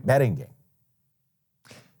 a great betting game.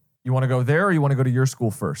 You want to go there or you want to go to your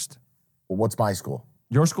school first? Well, what's my school?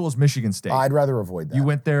 Your school is Michigan State. I'd rather avoid that. You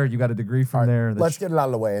went there. You got a degree from there. Let's get it out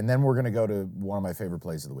of the way, and then we're going to go to one of my favorite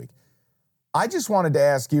plays of the week. I just wanted to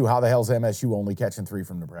ask you, how the hell's MSU only catching 3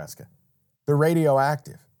 from Nebraska? They're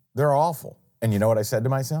radioactive. They're awful. And you know what I said to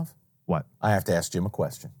myself? What? I have to ask Jim a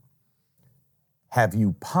question. Have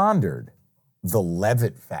you pondered the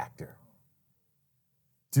Levitt factor?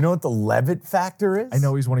 Do you know what the Levitt factor is? I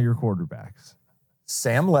know he's one of your quarterbacks.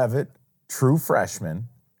 Sam Levitt, true freshman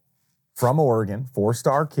from Oregon,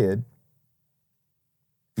 4-star kid.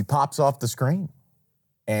 He pops off the screen.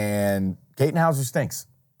 And Caden Hauser stinks.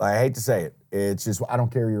 I hate to say it. It's just, I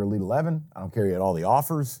don't care you're Elite 11. I don't care you had all the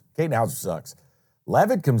offers. Caden Hauser sucks.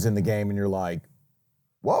 Levitt comes in the game and you're like,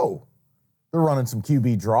 whoa, they're running some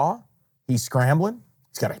QB draw. He's scrambling.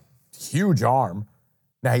 He's got a huge arm.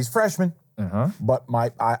 Now, he's freshman. But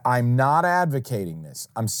I'm not advocating this.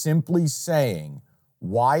 I'm simply saying,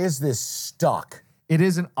 why is this stuck? It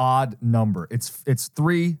is an odd number. It's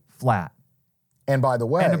 3 flat. And by the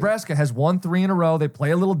way, and Nebraska has won 3 in a row. They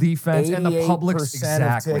play a little defense, and the public's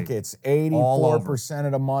exactly of tickets, 84%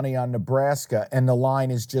 of the money on Nebraska, and the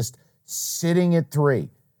line is just sitting at 3.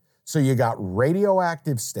 So you got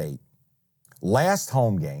Radioactive State, last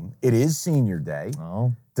home game. It is senior day.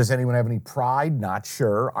 Oh. Does anyone have any pride? Not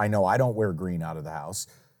sure. I know I don't wear green out of the house.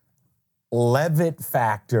 Levitt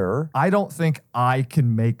factor. I don't think I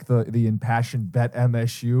can make the impassioned bet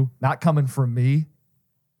MSU. Not coming from me.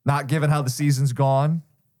 Not given how the season's gone.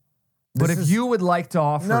 But if you would like to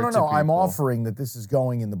offer No, it to I'm people- offering that this is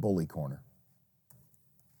going in the bully corner.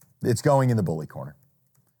 It's going in the bully corner.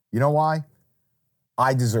 You know why?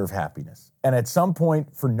 I deserve happiness. And at some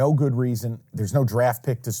point, for no good reason, there's no draft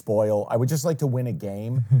pick to spoil. I would just like to win a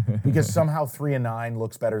game because somehow 3-9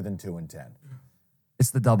 looks better than 2-10. It's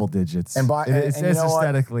the double digits. It's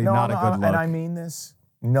aesthetically not a good look. And I mean this,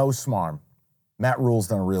 no smarm. Matt Rule's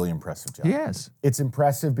done a really impressive job. He has. It's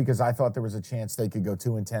impressive because I thought there was a chance they could go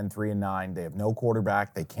 2-10, 3-9. They have no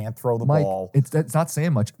quarterback. They can't throw the ball. It's not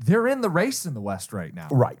saying much. They're in the race in the West right now.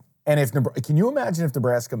 Right. And can you imagine if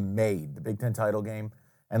Nebraska made the Big Ten title game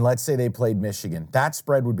and let's say they played Michigan? That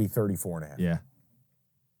spread would be 34.5. Yeah.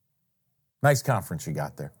 Nice conference you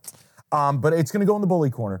got there. But it's going to go in the bully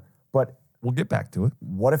corner. But we'll get back to it.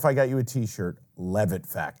 What if I got you a T-shirt, Levitt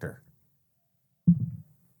factor?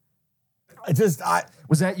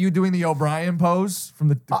 Was that you doing the O'Brien pose from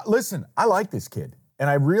the? Listen, I like this kid, and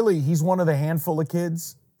he's one of the handful of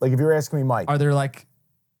kids. Like if you're asking me, Mike, are there like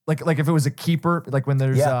if it was a keeper, like when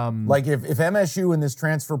there's like if MSU in this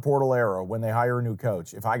transfer portal era, when they hire a new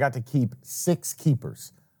coach, if I got to keep 6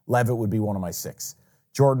 keepers, Levitt would be one of my 6.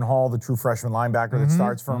 Jordan Hall, the true freshman linebacker that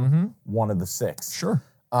starts from one of the 6. Sure.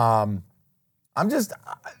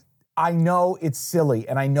 I know it's silly,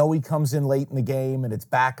 and I know he comes in late in the game, and it's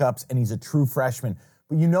backups, and he's a true freshman.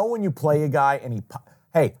 But you know when you play a guy, and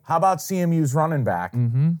hey, how about CMU's running back?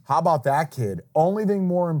 How about that kid? Only thing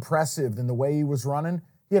more impressive than the way he was running,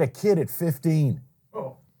 he had a kid at 15.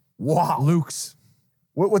 Oh. Wow. Lukes.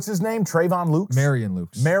 What's his name? Trayvon Lukes? Marion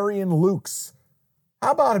Lukes. Marion Lukes.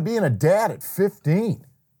 How about it being a dad at 15?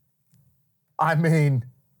 I mean,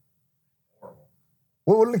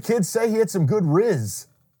 what did the kids say? He had some good riz.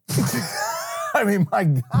 I mean, my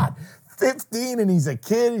God, 15 and he's a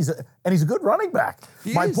kid. He's a good running back.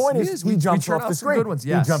 He jumps off the screen. Good ones,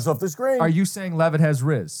 yes. He jumps off the screen. Are you saying Levitt has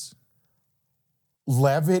riz?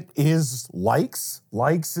 Levitt is likes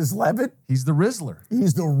is Levitt. He's the Rizzler.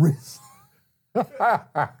 He's the Riz.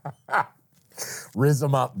 Riz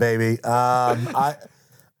him up, baby.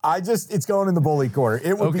 It's going in the bully corner.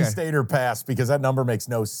 It would be state or pass because that number makes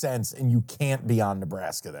no sense, and you can't be on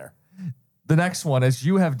Nebraska there. The next one, as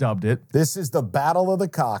you have dubbed it. This is the Battle of the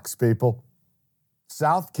Cocks, people.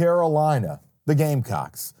 South Carolina, the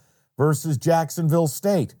Gamecocks, versus Jacksonville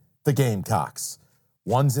State, the Gamecocks.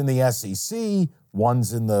 One's in the SEC,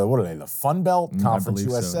 one's in the Fun Belt, Conference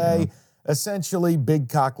USA. So, yeah. Essentially, big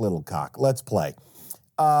cock, little cock. Let's play.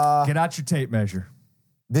 Get out your tape measure.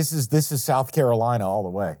 This is South Carolina all the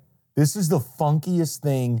way. This is the funkiest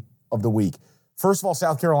thing of the week. First of all,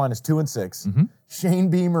 South Carolina's 2-6. Shane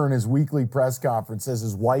Beamer in his weekly press conference says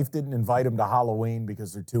his wife didn't invite him to Halloween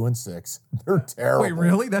because they're 2-6. They're terrible. Wait,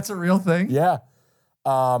 really? That's a real thing? Yeah.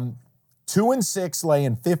 2-6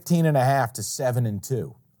 laying 15.5 to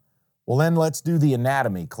 7-2. Well, then let's do the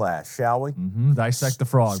anatomy class, shall we? Dissect the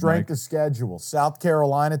frog, Strength Mike. of schedule. South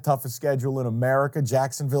Carolina, toughest schedule in America.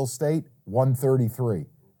 Jacksonville State, 133.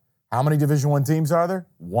 How many Division I teams are there?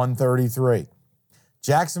 133.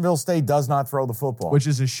 Jacksonville State does not throw the football. Which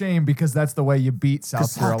is a shame because that's the way you beat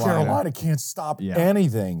South Carolina. South Carolina can't stop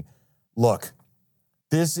anything. Look,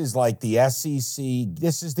 this is like the SEC.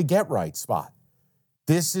 This is the get-right spot.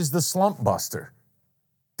 This is the slump buster.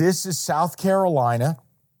 This is South Carolina.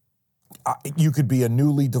 You could be a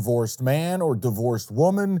newly divorced man or divorced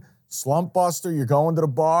woman, slump buster. You're going to the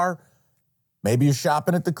bar. Maybe you're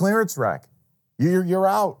shopping at the clearance rack. You're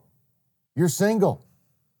out. You're single.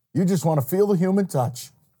 You just want to feel the human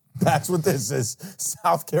touch. That's what this is.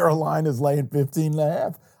 South Carolina's laying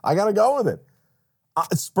 15.5. I got to go with it.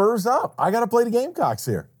 Spurs up. I got to play the Gamecocks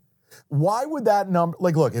here. Why would that number,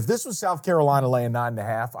 like, look, if this was South Carolina laying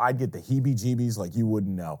 9.5, I'd get the heebie-jeebies like you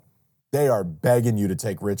wouldn't know. They are begging you to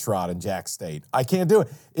take Rich Rod and Jack State. I can't do it.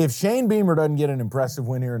 If Shane Beamer doesn't get an impressive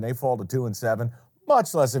win here and they fall to 2-7,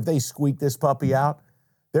 much less if they squeak this puppy out,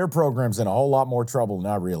 their program's in a whole lot more trouble than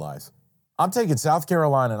I realize. I'm taking South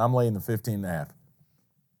Carolina and I'm laying the 15.5.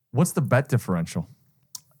 What's the bet differential?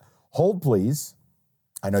 Hold, please.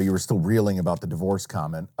 I know you were still reeling about the divorce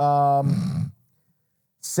comment. 70%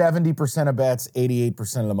 of bets,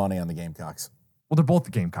 88% of the money on the Gamecocks. Well, they're both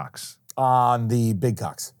the Gamecocks. On the Big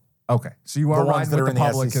Cocks. Okay. So you are riding with the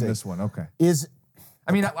public in this one. Okay.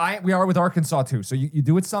 We are with Arkansas too. So you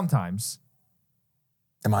do it sometimes.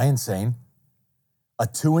 Am I insane? A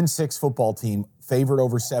 2-6 football team favored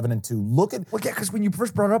over 7-2. Look at. Well, yeah, because when you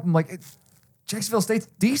first brought it up, I'm like, Jacksonville State's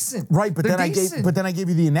decent. Right, but then I gave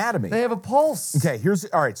you the anatomy. They have a pulse. Okay,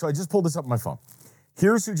 all right, so I just pulled this up on my phone.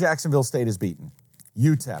 Here's who Jacksonville State has beaten.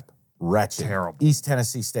 UTEP, wretched. Terrible. East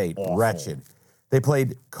Tennessee State, awful. Wretched. They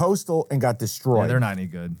played Coastal and got destroyed. Yeah, they're not any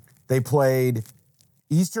good. They played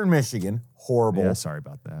Eastern Michigan, horrible. Yeah, sorry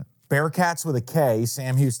about that. Bearcats with a K,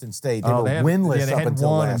 Sam Houston State. They were winless up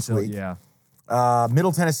until last week. Yeah.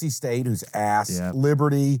 Middle Tennessee State, who's ass. Yep.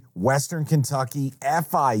 Liberty, Western Kentucky,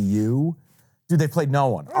 FIU. Dude, they played no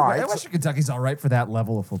one. All right. Western Kentucky's all right for that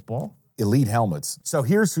level of football. Elite helmets. So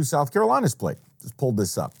here's who South Carolina's played. Just pulled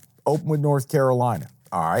this up. Open with North Carolina.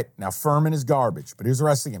 All right. Now, Furman is garbage, but here's the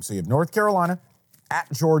rest of the game. So you have North Carolina, at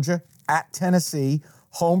Georgia, at Tennessee,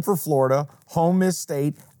 home for Florida, home Miss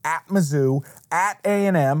State, at Mizzou, at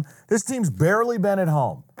A&M. This team's barely been at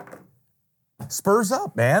home. Spurs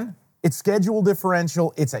up, man. It's schedule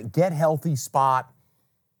differential. It's a get healthy spot.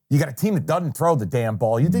 You got a team that doesn't throw the damn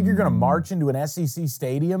ball. You think you're going to march into an SEC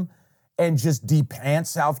stadium and just de-pants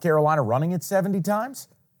South Carolina running it 70 times?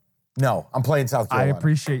 No, I'm playing South Carolina. I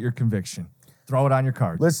appreciate your conviction. Throw it on your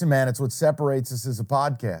card. Listen, man, it's what separates us as a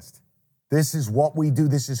podcast. This is what we do.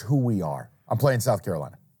 This is who we are. I'm playing South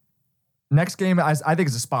Carolina. Next game, I think,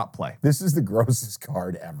 is a spot play. This is the grossest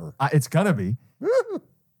card ever. It's going to be.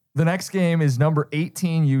 The next game is number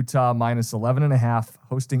 18, Utah, minus 11.5,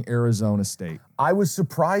 hosting Arizona State. I was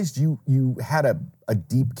surprised you had a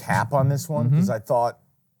deep cap on this one because I thought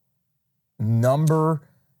number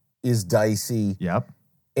is dicey. Yep.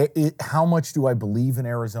 How much do I believe in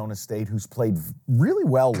Arizona State, who's played really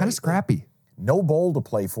well? Kind of scrappy. No bowl to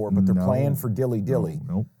play for, but they're playing for dilly-dilly.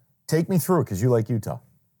 Nope. Take me through it because you like Utah.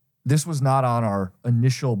 This was not on our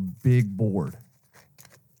initial big board,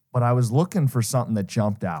 but I was looking for something that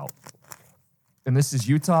jumped out. And this is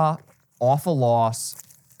Utah off a loss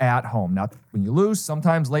at home. Now, when you lose,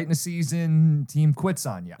 sometimes late in the season, team quits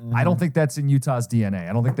on you. I don't think that's in Utah's DNA.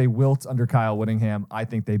 I don't think they wilt under Kyle Whittingham. I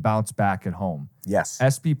think they bounce back at home. Yes.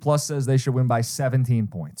 SP Plus says they should win by 17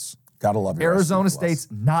 points. Gotta love your Arizona SP Plus. State's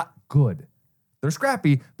not good. They're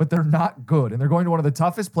scrappy, but they're not good. And they're going to one of the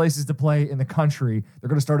toughest places to play in the country. They're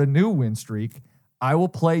going to start a new win streak. I will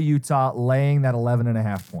play Utah laying that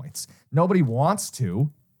 11.5 points. Nobody wants to.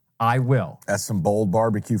 I will. That's some bold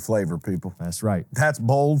barbecue flavor, people. That's right. That's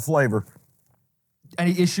bold flavor.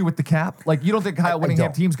 Any issue with the cap? Like, you don't think Kyle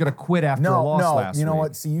Whittingham team's going to quit after a loss last week? You know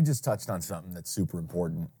what? See, you just touched on something that's super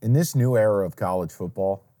important. In this new era of college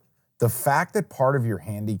football, the fact that part of your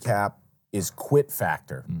handicap is quit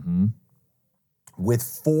factor with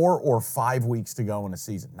 4 or 5 weeks to go in a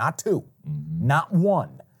season. Not 2, not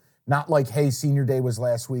 1. Not like, hey, senior day was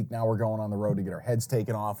last week. Now we're going on the road to get our heads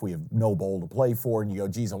taken off. We have no bowl to play for. And you go,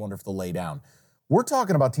 geez, I wonder if they'll lay down. We're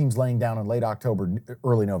talking about teams laying down in late October,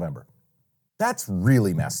 early November. That's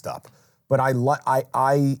really messed up. But I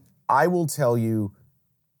will tell you,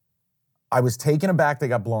 I was taken aback they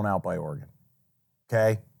got blown out by Oregon.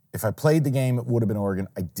 Okay? If I played the game, it would have been Oregon.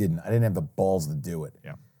 I didn't. I didn't have the balls to do it.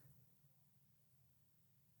 Yeah.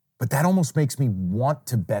 But that almost makes me want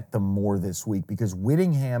to bet them more this week because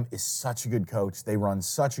Whittingham is such a good coach. They run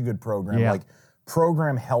such a good program. Yeah. Like,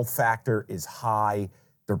 program health factor is high.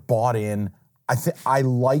 They're bought in. I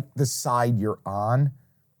like the side you're on.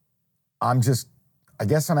 I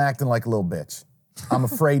guess I'm acting like a little bitch. I'm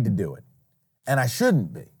afraid to do it. And I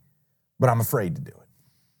shouldn't be, but I'm afraid to do it.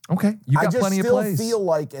 Okay. You got plenty of plays. I just still feel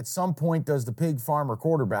like at some point does the pig farmer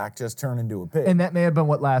quarterback just turn into a pig? And that may have been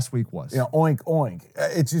what last week was. You know, oink, oink.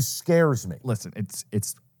 It just scares me. Listen,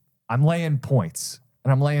 I'm laying points,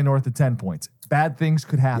 and I'm laying north of 10 points. Bad things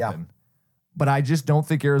could happen. Yeah. But I just don't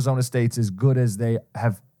think Arizona State's as good as they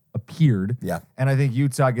have appeared. Yeah. And I think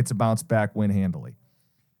Utah gets a bounce back win handily.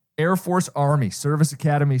 Air Force Army Service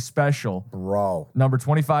Academy Special. Bro. Number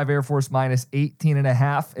 25 Air Force minus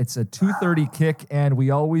 18.5. It's a 230 kick, and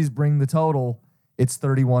we always bring the total. It's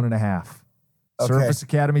 31.5. Service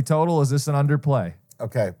Academy total, is this an underplay?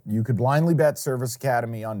 Okay, you could blindly bet Service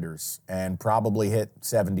Academy unders and probably hit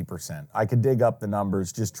 70%. I could dig up the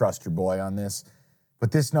numbers, just trust your boy on this.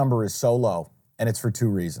 But this number is so low, and it's for two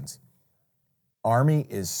reasons. Army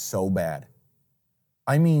is so bad.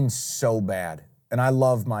 I mean so bad. And I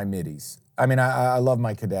love my middies. I mean, I love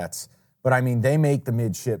my cadets. But I mean, they make the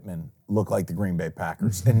midshipmen look like the Green Bay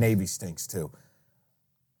Packers, and Navy stinks too.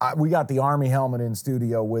 We got the Army helmet in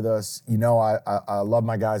studio with us. You know, I love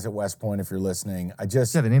my guys at West Point if you're listening.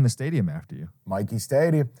 They named the stadium after you. Mikey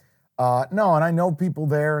Stadium. No, and I know people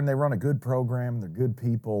there, and they run a good program. They're good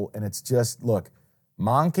people. And it's just, look,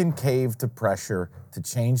 Monken caved to pressure to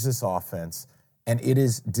change this offense, and it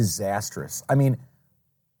is disastrous. I mean,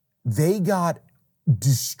 they got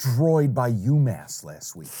destroyed by UMass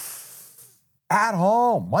last week. At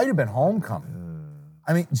home. Might have been homecoming.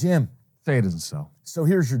 I mean, Jim. Say it isn't so. So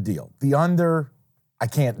here's your deal. The under, I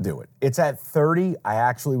can't do it. It's at 30. I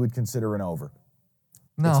actually would consider an over.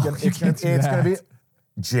 No, it's going to be,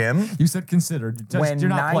 Jim. You said considered. When you're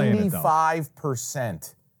not playing it, though.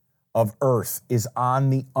 95% of Earth is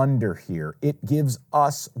on the under here, it gives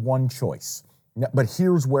us one choice. But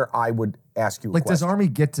here's where I would ask you a question. Does Army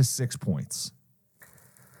get to 6 points?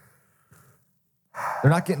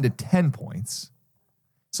 They're not getting to 10 points.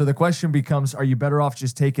 So the question becomes, are you better off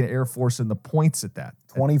just taking Air Force and the points at that?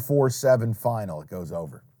 24-7 final, it goes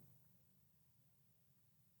over.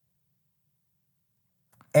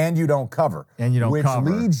 And you don't cover. Which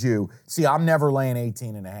leads you, see, I'm never laying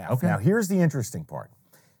 18.5. Okay. Now, here's the interesting part.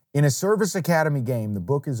 In a Service Academy game, the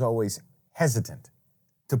book is always hesitant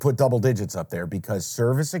to put double digits up there because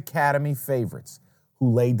Service Academy favorites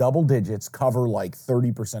who lay double digits cover like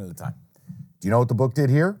 30% of the time. Do you know what the book did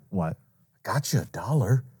here? What? Got you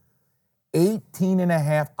 $1.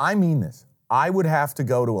 18.5. I mean this. I would have to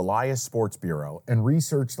go to Elias Sports Bureau and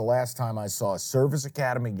research the last time I saw a Service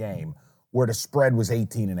Academy game where the spread was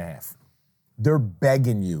 18.5. They're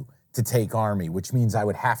begging you to take Army, which means I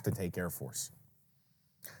would have to take Air Force.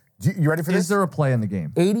 You ready for this? Is there a play in the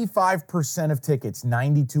game? 85% of tickets,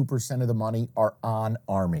 92% of the money are on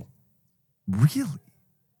Army. Really?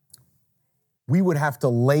 We would have to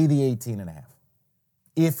lay the 18.5.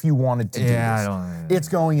 If you wanted to do this. It's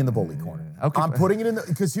going in the bully corner. Okay. I'm putting it in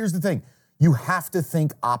because here's the thing. You have to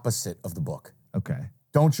think opposite of the book. Okay.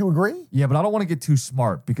 Don't you agree? Yeah, but I don't want to get too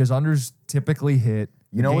smart because unders typically hit.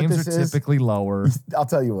 You know what games this are is? typically lower. I'll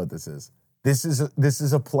tell you what this is. This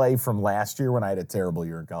is a play from last year when I had a terrible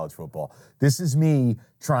year in college football. This is me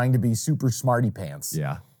trying to be super smarty pants.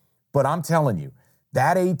 Yeah. But I'm telling you,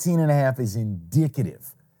 that 18.5 is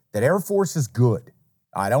indicative that Air Force is good.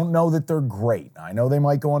 I don't know that they're great. I know they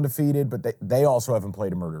might go undefeated, but they also haven't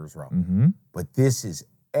played a murderer's row. Mm-hmm. But this is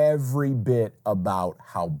every bit about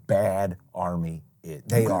how bad Army is.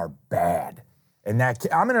 They are bad. And that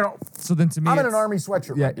I'm in an Army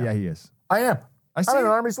sweatshirt right now. Yeah, he is. I am. I see I'm in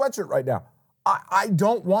an it. Army sweatshirt right now. I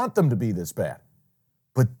don't want them to be this bad.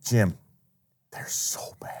 But Jim, they're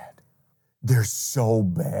so bad. They're so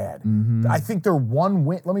bad. Mm-hmm. I think their one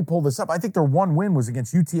win, let me pull this up. I think their one win was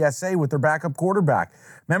against UTSA with their backup quarterback.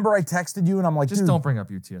 Remember I texted you and I'm like, Just dude, don't bring up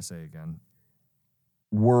UTSA again.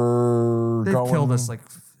 They've killed us like,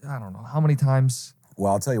 I don't know, how many times?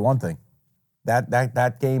 Well, I'll tell you one thing.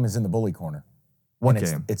 That game is in the bully corner. What And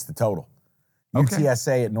game? It's the total. Okay.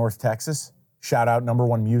 UTSA at North Texas. Shout out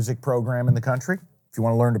radio music program in the country. If you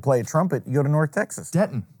want to learn to play a trumpet, you go to North Texas.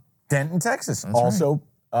 Denton, Texas. That's also,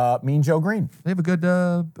 Mean Joe Green. they have a good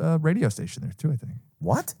radio station there too, I think.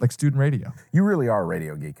 What? Like student radio. You really are a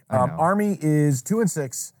radio geek. I know. Army is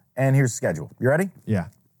 2-6, and here's the schedule. You ready? Yeah.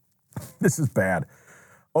 This is bad.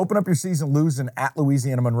 Open up your season losing at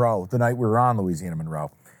Louisiana Monroe the night we were on Louisiana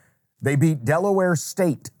Monroe. They beat Delaware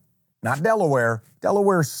State. Not Delaware.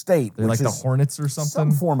 Delaware State. They're which like the is Hornets or something.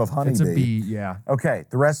 some form of honeybee. It's a bee, yeah. Okay,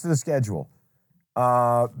 the rest of the schedule.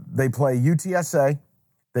 They play UTSA.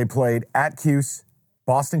 They played at Cuse,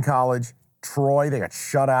 Boston College, Troy, they got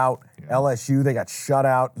shut out. Yeah. LSU, they got shut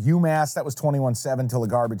out. UMass, that was 21-7 till the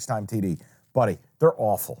garbage time TD. Buddy, they're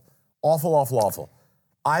awful. Awful, awful, awful.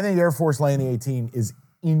 I think Air Force laying the 18 is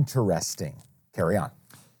interesting. Carry on.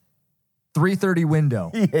 3:30 window.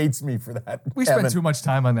 He hates me for that. We spent too much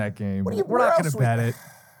time on that game. We're not going to bet it.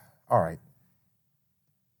 All right.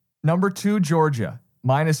 Number 2, Georgia.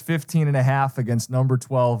 Minus 15.5 against number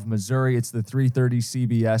 12, Missouri. It's the 3:30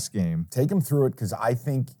 CBS game. Take them through it because I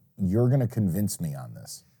think you're going to convince me on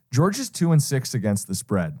this. Georgia's 2-6 against the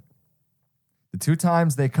spread. The 2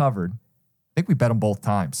 times they covered, I think we bet them both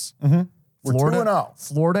times. Mm-hmm. We're Florida, 2-0.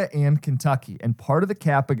 Florida and Kentucky. And part of the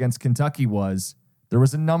cap against Kentucky was there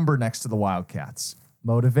was a number next to the Wildcats.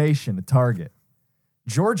 Motivation, a target.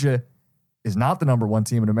 Georgia is not the number one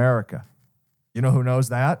team in America. You know who knows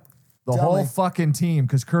that? The Tell whole me. fucking team,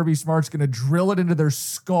 because Kirby Smart's going to drill it into their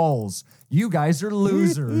skulls. You guys are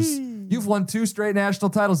losers. You've won 2 straight national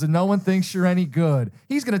titles and no one thinks you're any good.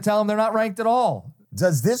 He's going to tell them they're not ranked at all.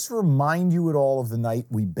 Does this remind you at all of the night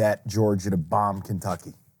we bet Georgia to bomb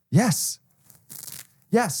Kentucky? Yes.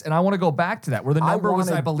 Yes, and I want to go back to that, where the number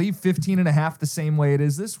was, I believe, 15.5, the same way it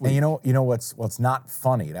is this week. And you know what's not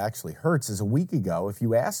funny? It actually hurts. Is a week ago, if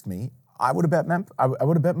you asked me, I would have bet I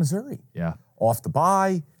would have bet Missouri. Yeah. Off the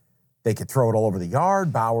bye, they could throw it all over the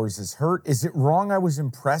yard. Bowers is hurt. Is it wrong? I was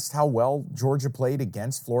impressed how well Georgia played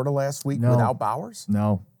against Florida last week without Bowers.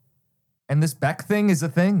 No. And this Beck thing is a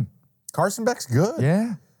thing. Carson Beck's good.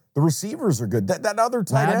 Yeah. The receivers are good. That other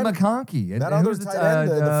tight Lad end. McConkey. That other tight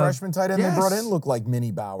end, the freshman tight end they brought in looked like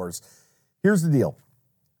mini Bowers. Here's the deal.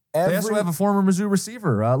 They also have a former Mizzou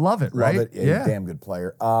receiver. Love it, right? Love it. Yeah. Damn good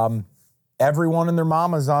player. Everyone and their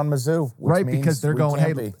mama's on Mizzou. Right, because they're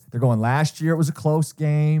going, they're going, last year it was a close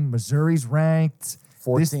game. Missouri's ranked.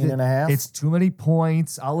 14.5. It's too many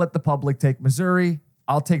points. I'll let the public take Missouri.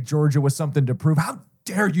 I'll take Georgia with something to prove. How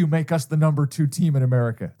dare you make us the number 2 team in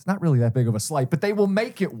America? It's not really that big of a slight, but they will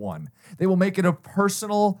make it one. They will make it a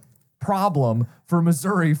personal problem for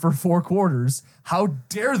Missouri for 4 quarters. How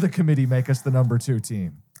dare the committee make us the number 2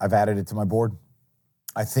 team? I've added it to my board.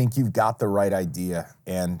 I think you've got the right idea.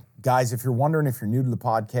 And guys, if you're wondering, if you're new to the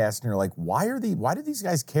podcast and you're like, why do these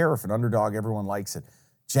guys care if an underdog, everyone likes it?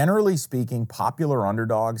 Generally speaking, popular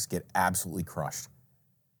underdogs get absolutely crushed.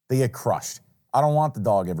 They get crushed. I don't want the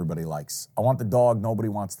dog everybody likes. I want the dog nobody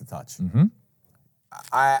wants to touch. Mm-hmm.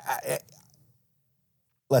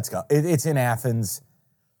 Let's go. It's in Athens.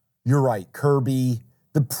 You're right, Kirby.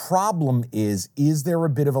 The problem is there a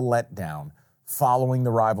bit of a letdown following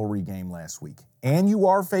the rivalry game last week? And you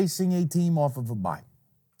are facing a team off of a bye.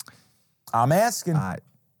 I'm asking.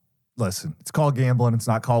 Listen, it's called gambling. It's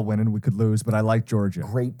not called winning. We could lose, but I like Georgia.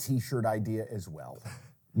 Great T-shirt idea as well.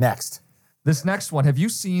 Next. This next one, have you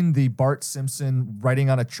seen the Bart Simpson writing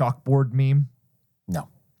on a chalkboard meme? No.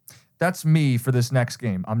 That's me for this next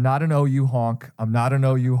game. I'm not an OU honk. I'm not an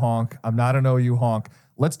OU honk. I'm not an OU honk.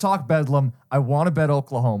 Let's talk Bedlam. I want to bet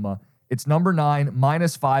Oklahoma. It's number 9,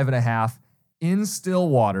 -5.5 in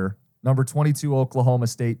Stillwater. Number 22, Oklahoma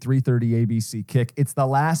State, 3:30 ABC kick. It's the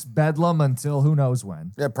last Bedlam until who knows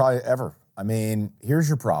when. Yeah, probably ever. I mean, here's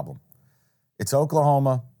your problem. It's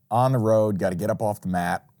Oklahoma on the road, got to get up off the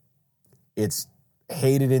mat. It's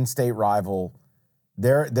hated in-state rival.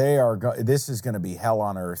 This is going to be hell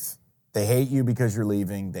on earth. They hate you because you're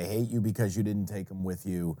leaving. They hate you because you didn't take them with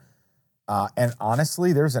you. And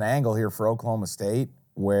honestly, there's an angle here for Oklahoma State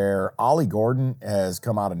where Ollie Gordon has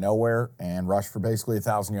come out of nowhere and rushed for basically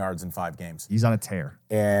 1,000 yards in 5 games. He's on a tear.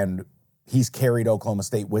 And he's carried Oklahoma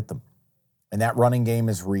State with them. And that running game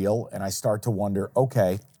is real. And I start to wonder,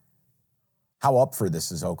 okay, how up for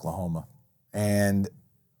this is Oklahoma? And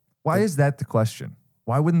why is that the question?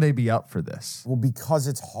 Why wouldn't they be up for this? Well, because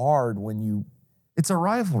it's hard when you... It's a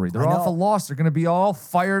rivalry. They're off a loss. They're going to be all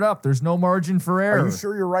fired up. There's no margin for error. Are you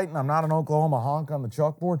sure you're right and I'm not an Oklahoma honk on the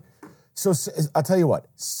chalkboard? So I'll tell you what.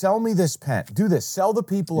 Sell me this pen. Do this. Sell the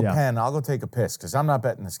people a pen. I'll go take a piss because I'm not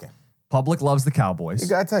betting this game. Public loves the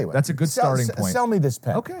Cowboys. I tell you what. That's a good starting point. Sell me this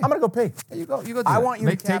pen. Okay. I'm going to go pee. You go do I that. want you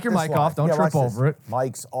to take your this mic line. off. Don't trip over it.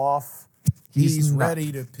 Mic's off. He's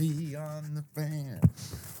ready to pee on the fan.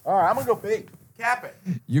 All right, I'm going to go pee. Cap it.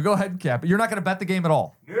 You go ahead and cap it. You're not going to bet the game at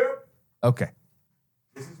all? Nope. Okay.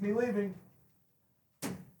 This is me leaving.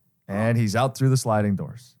 And he's out through the sliding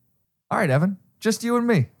doors. All right, Evan. Just you and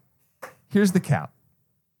me. Here's the cap.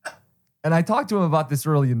 And I talked to him about this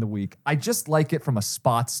early in the week. I just like it from a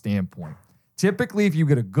spot standpoint. Typically, if you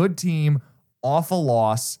get a good team off a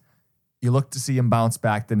loss, you look to see him bounce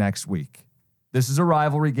back the next week. This is a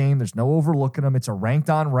rivalry game. There's no overlooking them. It's a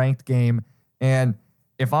ranked-on-ranked game. And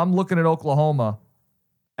if I'm looking at Oklahoma,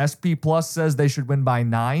 SP Plus says they should win by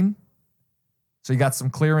 9. So you got some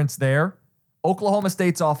clearance there. Oklahoma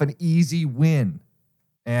State's off an easy win.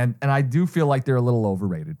 And I do feel like they're a little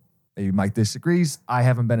overrated. Maybe Mike disagrees. I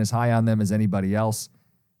haven't been as high on them as anybody else.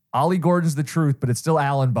 Ollie Gordon's the truth, but it's still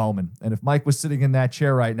Alan Bowman. And if Mike was sitting in that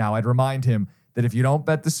chair right now, I'd remind him that if you don't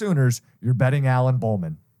bet the Sooners, you're betting Alan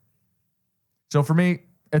Bowman. So for me,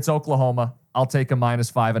 it's Oklahoma. I'll take a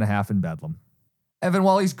 -5.5 in Bedlam. Evan,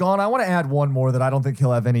 while he's gone, I want to add one more that I don't think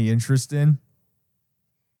he'll have any interest in.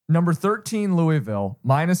 Number 13, Louisville,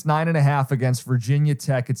 -9.5 against Virginia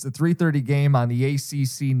Tech. It's the 3:30 game on the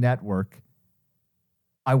ACC network.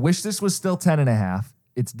 I wish this was still 10.5.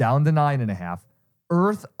 It's down to 9.5.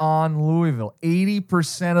 Earth on Louisville.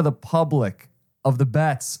 80% of the public of the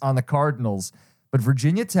bets on the Cardinals. But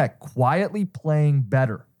Virginia Tech quietly playing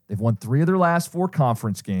better They've won 3 of their last 4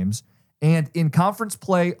 conference games. And in conference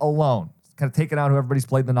play alone, kind of taking out who everybody's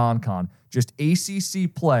played in the non-con, just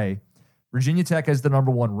ACC play, Virginia Tech has the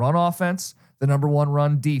number 1 run offense, the number 1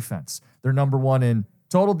 run defense. They're number 1 in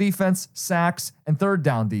total defense, sacks, and third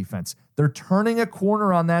down defense. They're turning a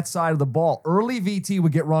corner on that side of the ball. Early VT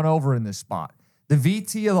would get run over in this spot. The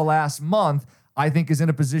VT of the last month, I think, is in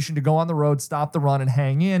a position to go on the road, stop the run, and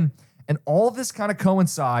hang in. And all of this kind of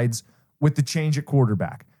coincides with the change at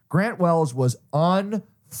quarterback. Grant Wells was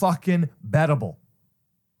unfucking bettable.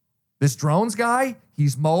 This Drones guy,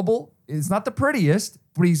 he's mobile. It's not the prettiest,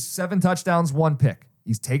 but he's 7 touchdowns, 1 pick.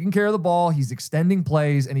 He's taking care of the ball. He's extending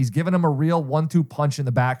plays, and he's giving him a real 1-2 punch in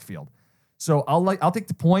the backfield. So I'll take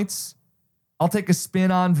the points. I'll take a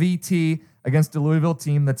spin on VT against a Louisville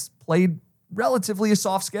team that's played relatively a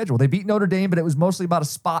soft schedule. They beat Notre Dame, but it was mostly about a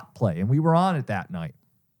spot play, and we were on it that night.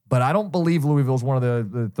 But I don't believe Louisville's one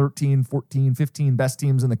of the 13, 14, 15 best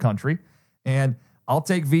teams in the country. And I'll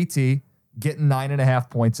take VT getting 9.5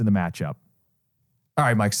 points in the matchup. All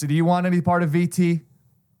right, Mike. So do you want any part of VT?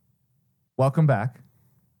 Welcome back.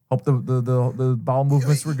 Hope the bowel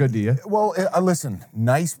movements were good to you. Well, listen,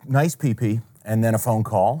 nice PP, and then a phone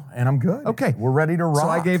call, and I'm good. Okay. We're ready to rock. So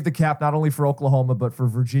I gave the cap not only for Oklahoma, but for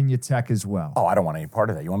Virginia Tech as well. Oh, I don't want any part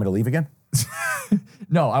of that. You want me to leave again?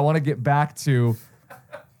 No, I want to get back to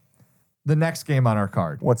the next game on our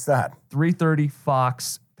card. What's that? 3:30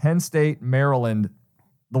 Fox, Penn State, Maryland.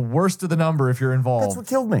 The worst of the number if you're involved. That's what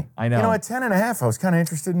killed me. I know. You know, at 10.5, I was kind of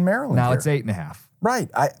interested in Maryland. Now here. it's 8.5. Right.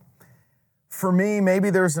 For me, maybe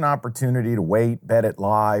there's an opportunity to wait, bet it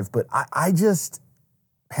live, but I just,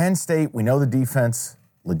 Penn State, we know the defense,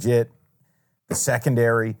 legit. The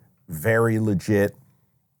secondary, very legit.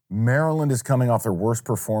 Maryland is coming off their worst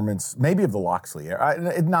performance, maybe of the Loxley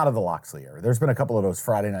era. Not of the Loxley era. There's been a couple of those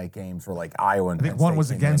Friday night games where like Iowa and I think one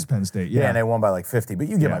was against Penn State. Yeah, and they won by like 50. But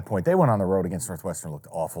you get my point. They went on the road against Northwestern, looked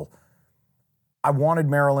awful. I wanted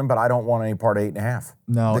Maryland, but I don't want any part of 8.5.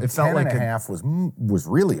 No, the it felt like 10.5 was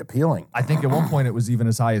really appealing. I think at one point it was even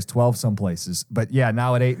as high as 12 some places. But yeah,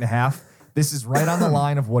 now at 8.5, this is right on the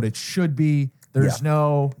line of what it should be. There's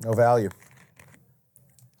no value.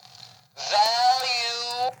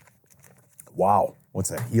 Wow. What's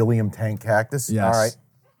that? Helium tank cactus? Yes. All right.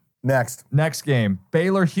 Next game,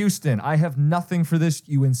 Baylor, Houston. I have nothing for this.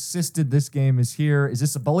 You insisted this game is here. Is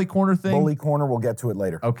this a bully corner thing? Bully corner. We'll get to it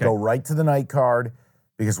later. Okay. Go right to the night card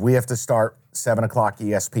because we have to start 7 o'clock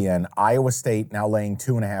ESPN. Iowa State now laying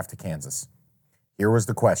 2.5 to Kansas. Here was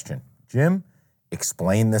the question. Jim,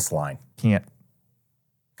 explain this line. Can't.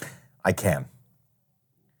 I can.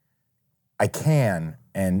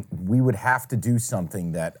 And we would have to do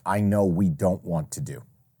something that I know we don't want to do.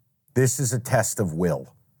 This is a test of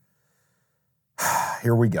will.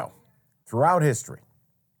 Here we go. Throughout history,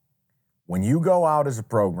 when you go out as a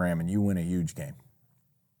program and you win a huge game,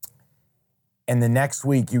 and the next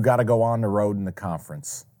week you got to go on the road in the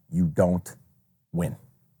conference, you don't win.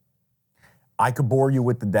 I could bore you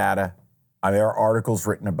with the data. There are articles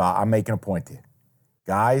written about, I'm making a point to you.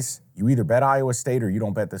 Guys, you either bet Iowa State or you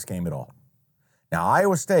don't bet this game at all. Now,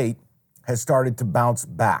 Iowa State has started to bounce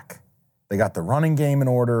back. They got the running game in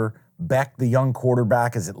order. Beck, the young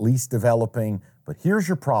quarterback, is at least developing. But here's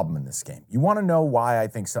your problem in this game. You want to know why I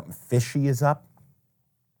think something fishy is up?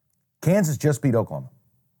 Kansas just beat Oklahoma.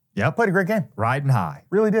 Yep. Played a great game. Riding high.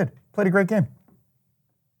 Really did. Played a great game.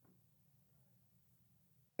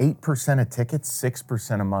 8% of tickets,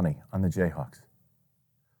 6% of money on the Jayhawks.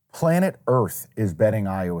 Planet Earth is betting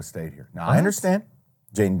Iowa State here. Now, I understand.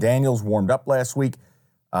 Jaden Daniels warmed up last week.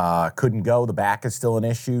 Couldn't go. The back is still an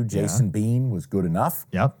issue. Jason Bean was good enough.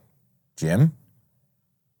 Yep. Jim,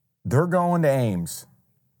 they're going to Ames.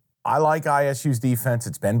 I like ISU's defense.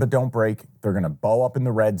 It's bend but don't break. They're going to bow up in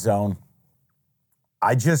the red zone.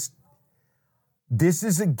 This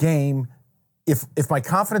is a game, if my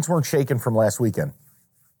confidence weren't shaken from last weekend,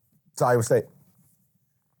 it's Iowa State.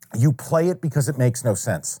 You play it because it makes no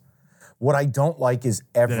sense. What I don't like is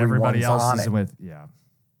everybody else on it.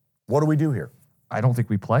 What do we do here? I don't think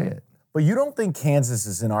we play it. But you don't think Kansas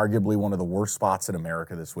is in arguably one of the worst spots in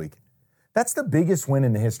America this week? That's the biggest win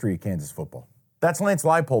in the history of Kansas football. That's Lance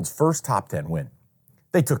Leipold's first top 10 win.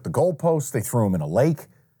 They took the goalposts. They threw him in a lake.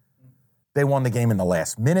 They won the game in the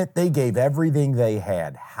last minute. They gave everything they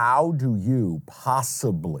had. How do you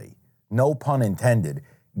possibly, no pun intended,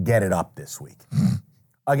 get it up this week?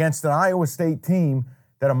 Against an Iowa State team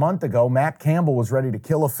that a month ago, Matt Campbell was ready to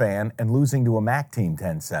kill a fan and losing to a MAC team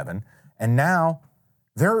 10-7. And now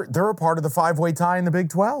they're a part of the 5-way tie in the Big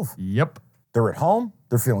 12. Yep. They're at home.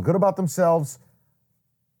 They're feeling good about themselves.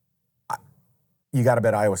 You got to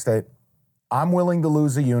bet Iowa State. I'm willing to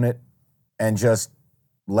lose a unit and just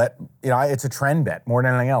It's a trend bet more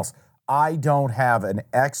than anything else. I don't have an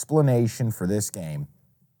explanation for this game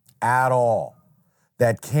at all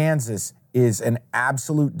that Kansas is an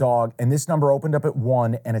absolute dog, and this number opened up at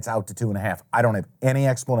 1 and it's out to 2.5. I don't have any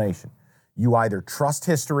explanation. You either trust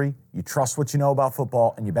history, you trust what you know about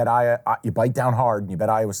football, and you bite down hard and you bet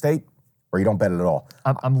Iowa State, or you don't bet it at all.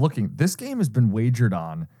 I'm looking. This game has been wagered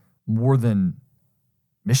on more than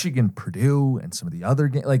Michigan, Purdue, and some of the other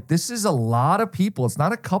games. Like, this is a lot of people. It's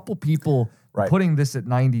not a couple people putting this at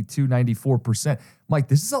 92, 94%. Mike,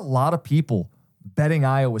 this is a lot of people betting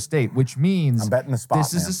Iowa State, which means I'm betting the spot,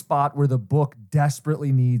 this is a spot where the book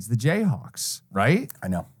desperately needs the Jayhawks, right? I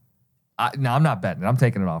know. No, I'm not betting it. I'm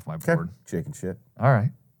taking it off my board. Chicken shit. All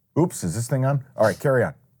right. Oops, is this thing on? All right, carry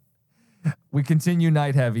on. We continue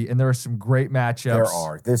night heavy, and there are some great matchups. There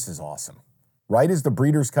are. This is awesome. Right as the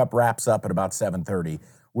Breeders' Cup wraps up at about 7:30,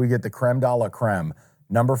 we get the creme de la creme.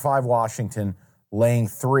 Number 5 Washington laying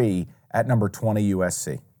 3 at number 20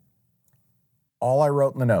 USC. All I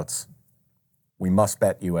wrote in the notes, we must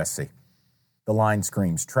bet USC. The line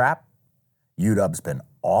screams trap. UW's been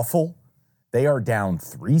awful. They are down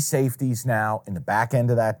 3 safeties now in the back end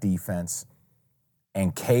of that defense.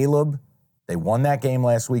 And Caleb, they won that game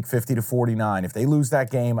last week 50-49. If they lose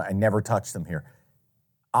that game, I never touch them here.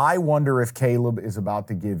 I wonder if Caleb is about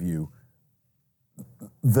to give you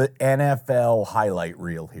the NFL highlight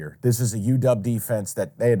reel here. This is a UW defense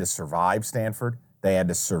that they had to survive Stanford. They had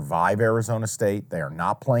to survive Arizona State. They are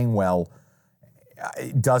not playing well.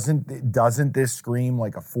 Doesn't this scream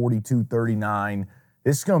like a 42-39?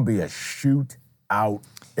 This is going to be a shoot out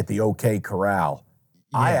at the OK Corral.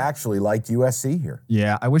 Yeah. I actually liked USC here.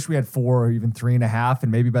 Yeah, I wish we had 4 or even 3.5,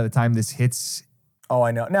 and maybe by the time this hits. Oh,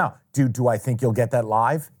 I know. Now, do I think you'll get that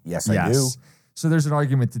live? Yes, I do. So there's an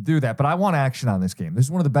argument to do that, but I want action on this game. This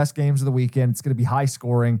is one of the best games of the weekend. It's going to be high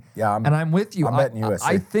scoring. Yeah, and I'm with you. I'm betting USC.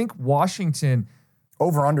 I think Washington.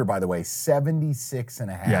 Over under, by the way, 76.5.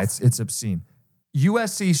 Yeah, it's obscene.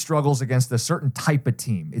 USC struggles against a certain type of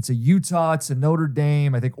team. It's a Utah, it's a Notre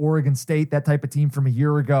Dame, I think Oregon State, that type of team from a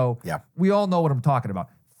year ago. Yeah. We all know what I'm talking about.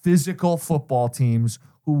 Physical football teams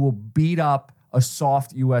who will beat up a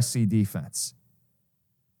soft USC defense.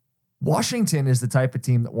 Washington is the type of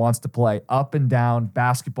team that wants to play up and down,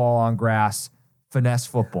 basketball on grass, finesse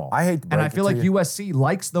football. I hate to break And I feel like USC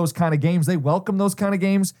likes those kind of games. They welcome those kind of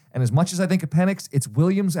games. And as much as I think of Penix, it's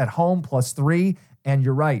Williams at home +3. And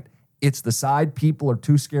you're right. It's the side people are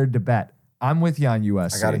too scared to bet. I'm with you on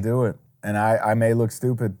USC. I got to do it. And I may look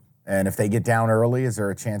stupid. And if they get down early, is there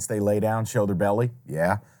a chance they lay down, show their belly?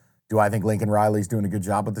 Yeah. Do I think Lincoln Riley's doing a good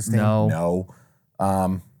job with this team? No.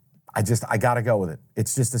 I got to go with it.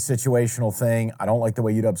 It's just a situational thing. I don't like the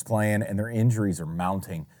way UW's playing, and their injuries are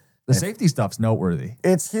mounting. The safety stuff's noteworthy.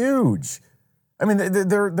 It's huge. I mean,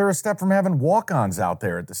 they're a step from having walk-ons out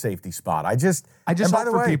there at the safety spot. I just hope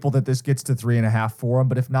for people that this gets to 3.5 for them.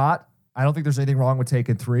 But if not, I don't think there's anything wrong with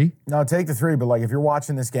taking 3. No, take the 3. But like, if you're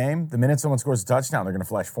watching this game, the minute someone scores a touchdown, they're going to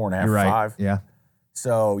flash 4.5, You're right. 5. Yeah.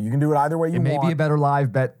 So you can do it either way you want. It may be a better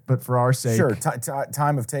live bet, but for our sake. Sure.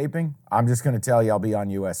 Time of taping, I'm just going to tell you I'll be on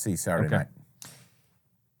USC Saturday night.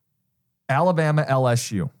 Alabama,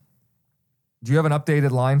 LSU. Do you have an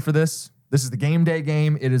updated line for this? This is the game day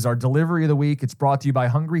game. It is our delivery of the week. It's brought to you by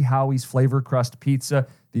Hungry Howie's Flavor Crust Pizza,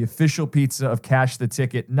 the official pizza of Cash the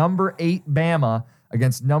Ticket. Number 8 Bama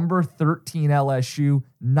against number 13 LSU.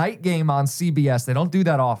 Night game on CBS. They don't do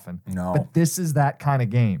that often. No. But this is that kind of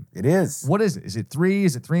game. It is. What is it? Is it 3?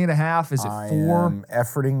 Is it 3.5? Is it 4? I am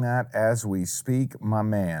efforting that as we speak, my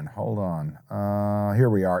man. Hold on. Here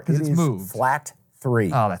we are. Because it's moved. Flat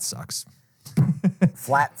 3. Oh, that sucks.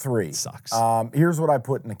 Flat 3. Sucks. Here's what I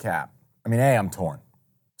put in the cap. I mean, I'm torn.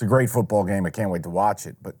 It's a great football game. I can't wait to watch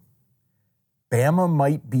it. But Bama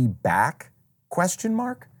might be back? Question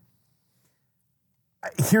mark?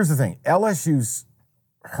 Here's the thing. LSU's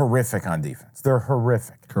horrific on defense. They're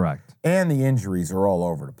horrific. Correct. And the injuries are all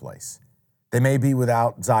over the place. They may be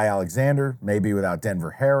without Zy Alexander, maybe without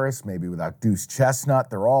Denver Harris, maybe without Deuce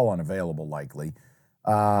Chestnut. They're all unavailable likely.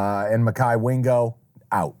 And Mekhi Wingo,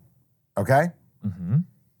 out. Okay? Mm-hmm.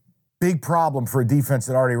 Big problem for a defense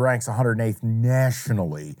that already ranks 108th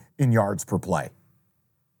nationally in yards per play.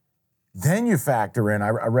 Then you factor in, I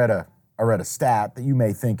read a stat that you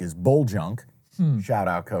may think is bull junk. Shout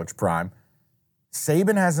out Coach Prime.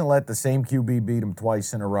 Saban hasn't let the same QB beat him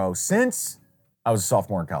twice in a row since I was a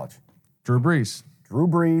sophomore in college. Drew Brees.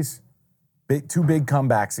 Two big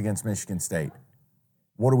comebacks against Michigan State.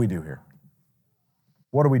 What do we do here?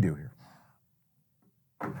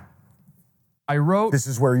 This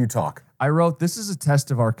is where you talk. I wrote, this is a test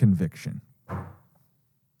of our conviction.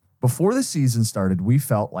 Before the season started, we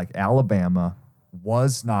felt like Alabama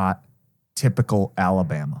was not typical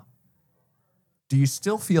Alabama. Do you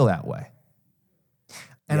still feel that way?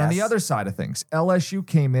 And on the Yes. other side of things, LSU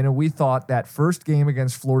came in and we thought that first game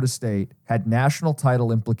against Florida State had national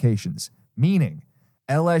title implications, meaning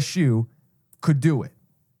LSU could do it.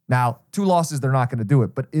 Now, 2 losses, they're not going to do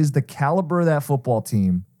it, but is the caliber of that football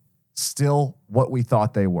team still what we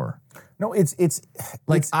thought they were? No,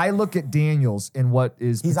 I look at Daniels and what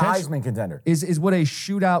is he's a potential- Heisman contender. is what a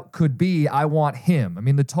shootout could be. I want him. I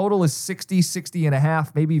mean, the total is 60 and a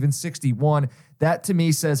half, maybe even 61. That to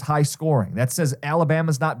me says high scoring. That says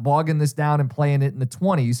Alabama's not bogging this down and playing it in the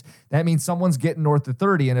 20s. That means someone's getting north of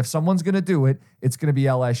 30. And if someone's going to do it, it's going to be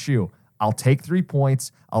LSU. I'll take 3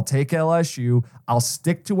 points. I'll take LSU. I'll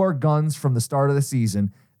stick to our guns from the start of the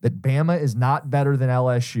season that Bama is not better than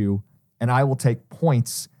LSU. And I will take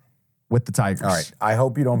points with the Tigers. All right. I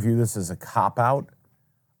hope you don't view this as a cop-out.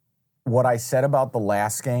 What I said about the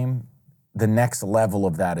last game, the next level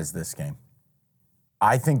of that is this game.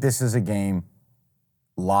 I think this is a game,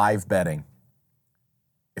 live betting.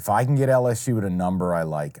 If I can get LSU at a number I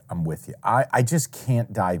like, I'm with you. I just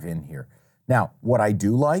can't dive in here. Now, what I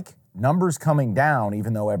do like, numbers coming down,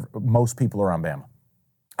 even though most people are on Bama.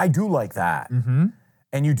 I do like that. Mm-hmm.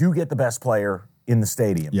 And you do get the best player in the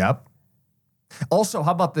stadium. Yep. Also,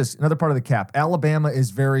 how about this? Another part of the cap. Alabama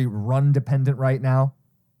is very run dependent right now.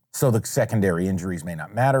 So the secondary injuries may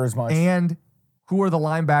not matter as much. And who are the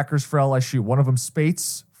linebackers for LSU? One of them,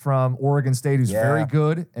 Spates from Oregon State, who's very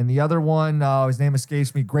good. And the other one, his name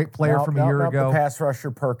escapes me, great player from a year ago. The pass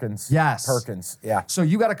rusher, Perkins. Yes. Perkins, yeah. So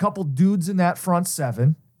you got a couple dudes in that front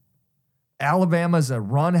seven. Alabama's a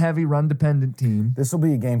run-heavy, run-dependent team. This will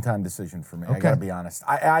be a game-time decision for me. Okay. I got to be honest.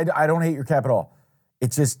 I don't hate your cap at all.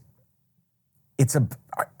 It's just,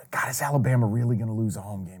 God, is Alabama really going to lose a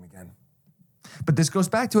home game again? But this goes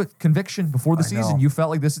back to it. Conviction before the season. know. You felt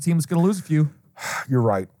like this team was going to lose a few. You're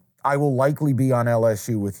right. I will likely be on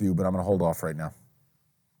LSU with you, but I'm going to hold off right now.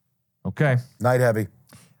 Okay. Night heavy.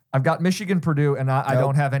 I've got Michigan, Purdue, and I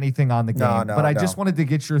don't have anything on the game. No, but I just wanted to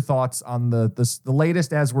get your thoughts on the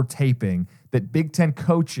latest as we're taping, that Big Ten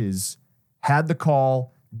coaches had the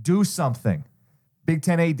call, do something. Big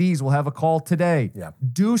Ten ADs will have a call today. Yeah.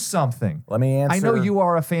 Do something. Let me answer. I know you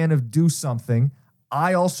are a fan of do something.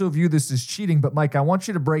 I also view this as cheating, but Mike, I want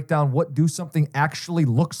you to break down what do something actually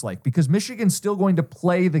looks like, because Michigan's still going to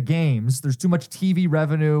play the games. There's too much TV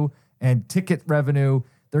revenue and ticket revenue.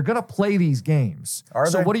 They're going to play these games.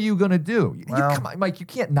 So they? what are you going to do? Well- Come on, Mike, you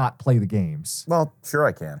can't not play the games. Well, sure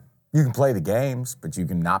I can. You can play the games, but you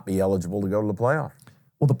can not be eligible to go to the playoff.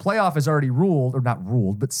 Well, the playoff is already ruled, or not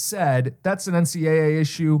ruled, but said that's an NCAA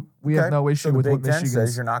issue. We have no issue so with the what Big Ten Michigan's.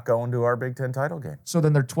 says you're not going to our Big Ten title game. So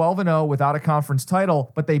then they're 12-0 without a conference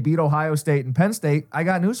title, but they beat Ohio State and Penn State. I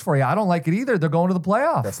got news for you. I don't like it either. They're going to the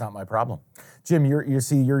playoff. That's not my problem. Jim, you're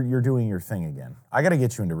doing your thing again. I got to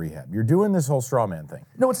get you into rehab. You're doing this whole straw man thing.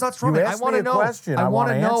 No, it's not strong. You I asked want me to a know. question. I I want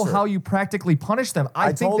to wanna know answer. how you practically punish them. I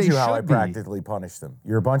think told they you how I should be. practically punished them.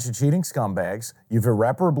 You're a bunch of cheating scumbags. You've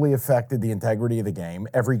irreparably affected the integrity of the game.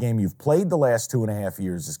 Every game you've played the last 2.5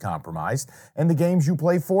 years is compromised, and the games you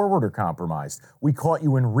play forward are compromised. We caught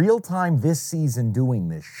you in real time this season doing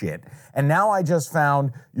this shit, and now I just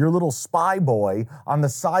found your little spy boy on the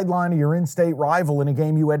sideline of your in-state rival in a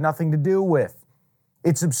game you had nothing to do with.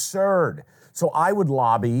 It's absurd. So I would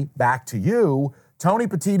lobby back to you. Tony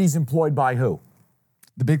Petitti's employed by who?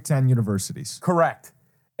 The Big Ten universities. Correct.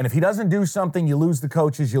 And if he doesn't do something, you lose the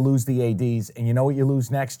coaches, you lose the ADs, and you know what you lose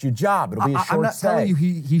next? Your job. It'll be a short I'm not stay. telling you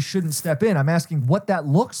he shouldn't step in. I'm asking what that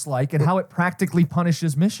looks like and how it practically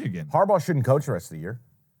punishes Michigan. Harbaugh shouldn't coach the rest of the year.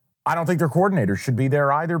 I don't think their coordinators should be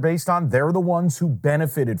there either, based on they're the ones who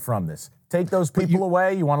benefited from this. Take those people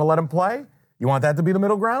away. You want to let them play? You want that to be the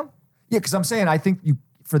middle ground? Yeah, because I'm saying I think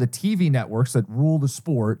for the TV networks that rule the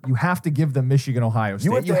sport, you have to give them Michigan, Ohio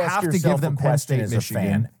State. You have to give them Penn State, as Michigan. a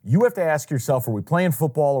fan. You have to ask yourself, are we playing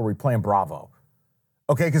football or are we playing Bravo?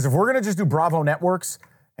 Okay, because if we're going to just do Bravo networks,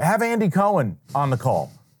 have Andy Cohen on the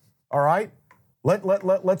call. All right?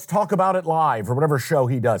 Let's talk about it live or whatever show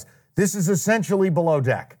he does. This is essentially Below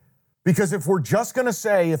Deck. Because if we're just going to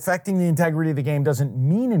say affecting the integrity of the game doesn't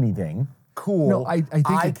mean anything, cool. No, I think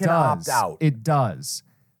it can does. opt out. It does.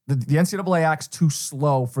 The NCAA act's too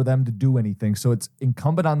slow for them to do anything, so it's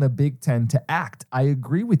incumbent on the Big Ten to act. I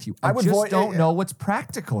agree with you. I just don't know what's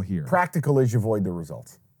practical here. Practical is you void the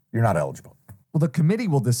results. You're not eligible. Well, the committee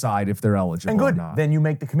will decide if they're eligible And good. or not. Then you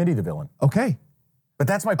make the committee the villain. Okay. But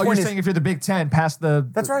that's my Oh, point. you're saying if you're the Big Ten, pass the...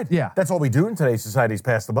 That's right. Yeah. That's all we do in today's society is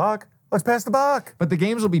pass the buck. Let's pass the buck. But the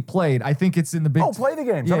games will be played. I think it's in the Big Oh, play the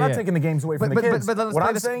games. Yeah, I'm not yeah. taking the games away from But- the but- kids. but let's What play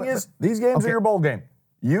I'm this- saying but- is these games okay. are your bowl game.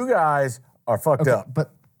 You guys are fucked Okay, up.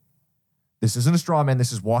 but This isn't a straw man.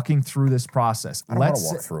 This is walking through this process. I don't want to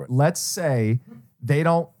walk through it. Let's say they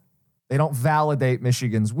don't validate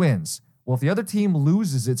Michigan's wins. Well, if the other team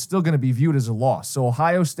loses, it's still going to be viewed as a loss. So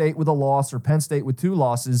Ohio State with a loss or Penn State with 2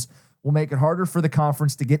 losses will make it harder for the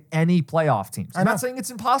conference to get any playoff teams. I'm not saying it's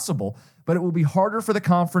impossible, but it will be harder for the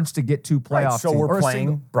conference to get 2 playoff teams. So we're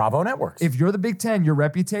playing Bravo networks. If you're the Big Ten, your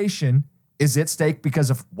reputation is at stake because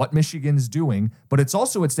of what Michigan's doing, but it's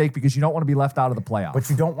also at stake because you don't want to be left out of the playoff. But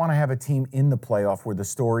you don't want to have a team in the playoff where the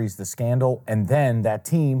story's the scandal, and then that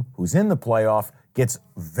team who's in the playoff gets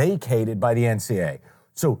vacated by the NCAA.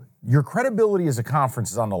 So your credibility as a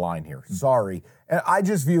conference is on the line here. Sorry. And I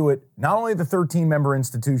just view it, not only the 13 member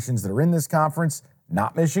institutions that are in this conference,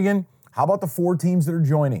 not Michigan, how about the 4 teams that are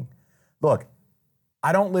joining? Look,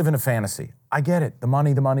 I don't live in a fantasy. I get it. The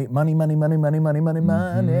money. I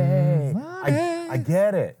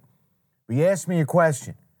get it. But you asked me a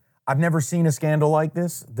question. I've never seen a scandal like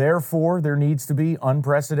this. Therefore, there needs to be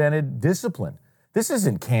unprecedented discipline. This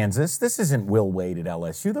isn't Kansas. This isn't Will Wade at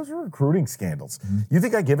LSU. Those are recruiting scandals. You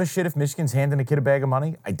think I give a shit if Michigan's handing a kid a bag of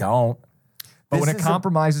money? I don't. But when it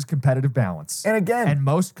compromises competitive balance. And again. And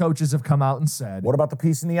most coaches have come out and said. What about the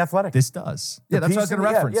piece in The Athletic? This does. Yeah, that's what I was going to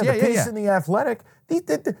reference. The piece in The Athletic.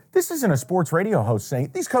 This isn't a sports radio host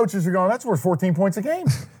saying, these coaches are going, that's worth 14 points a game.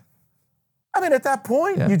 I mean, at that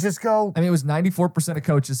point, you just go. I mean, it was 94% of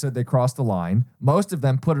coaches said they crossed the line. Most of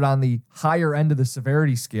them put it on the higher end of the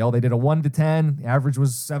severity scale. They did a 1 to 10. The average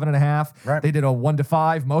was 7.5. Right. They did a 1 to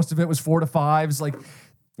 5. Most of it was 4 to 5s. Like,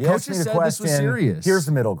 coaches said this was serious. Here's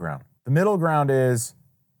the middle ground. The middle ground is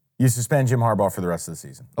you suspend Jim Harbaugh for the rest of the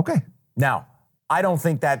season. Okay. Now, I don't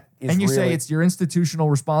think that is And you really, say it's your institutional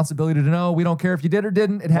responsibility to know. We don't care if you did or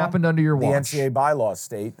didn't. It happened under your watch. The NCAA bylaws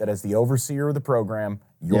state that as the overseer of the program,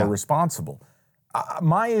 you're responsible.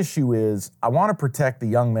 My issue is I want to protect the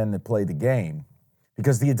young men that play the game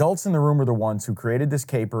because the adults in the room are the ones who created this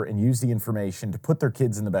caper and used the information to put their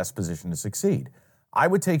kids in the best position to succeed. I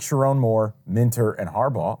would take Sharon Moore, Minter, and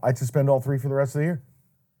Harbaugh. I'd suspend all 3 for the rest of the year.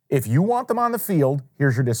 If you want them on the field,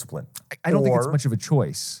 here's your discipline. I don't think it's much of a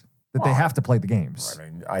choice that they have to play the games.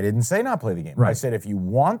 I didn't say not play the game. Right. I said if you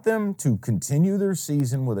want them to continue their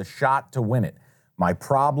season with a shot to win it, my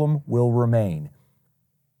problem will remain.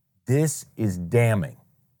 This is damning.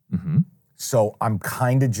 So I'm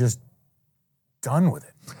kind of just done with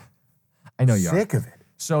it. I know you are. Sick of it.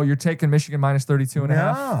 So you're taking Michigan minus 32.5?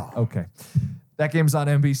 No. Okay. That game's on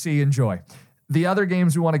NBC. Enjoy. The other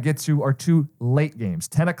games we want to get to are 2 late games.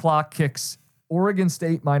 10 o'clock kicks Oregon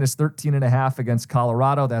State minus 13.5 against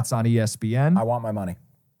Colorado. That's on ESPN. I want my money.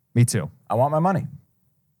 Me too. I want my money.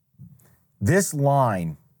 This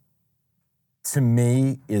line, to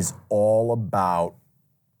me, is all about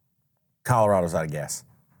Colorado's out of gas.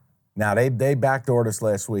 Now, they backdoored us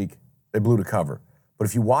last week. They blew the cover. But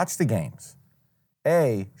if you watch the games,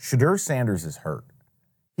 Shedeur Sanders is hurt.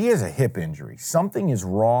 He has a hip injury. Something is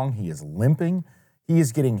wrong. He is limping. He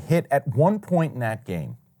is getting hit. At one point in that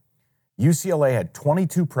game, UCLA had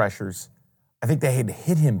 22 pressures. I think they had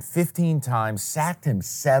hit him 15 times, sacked him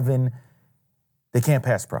 7. They can't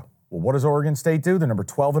pass pro. Well, what does Oregon State do? They're number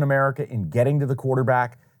 12 in America in getting to the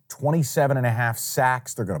quarterback. 27.5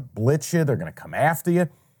 sacks. They're going to blitz you. They're going to come after you.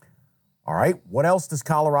 All right, what else does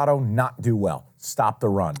Colorado not do well? Stop the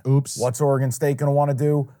run. Oops. What's Oregon State going to want to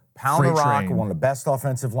do? Pound the Freight rock, train. one of the best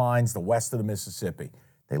offensive lines, the west of the Mississippi.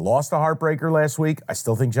 They lost a heartbreaker last week. I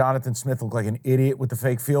still think Jonathan Smith looked like an idiot with the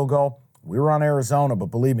fake field goal. We were on Arizona, but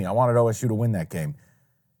believe me, I wanted OSU to win that game.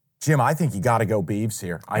 Jim, I think you got to go Beavs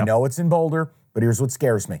here. I know it's in Boulder, but here's what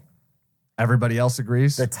scares me. Everybody else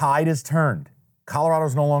agrees? The tide has turned.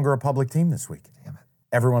 Colorado's no longer a public team this week. Damn it.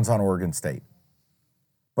 Everyone's on Oregon State.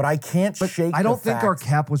 But I can't shake I don't think our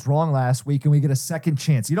cap was wrong last week and we get a second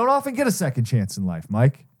chance. You don't often get a second chance in life,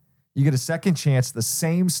 Mike. You get a second chance, the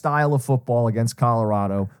same style of football against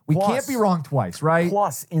Colorado. We can't be wrong twice, right?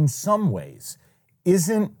 Plus, in some ways,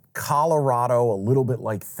 isn't Colorado a little bit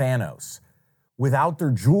like Thanos? Without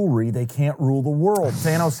their jewelry, they can't rule the world.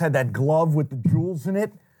 Thanos had that glove with the jewels in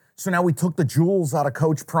it. So now we took the jewels out of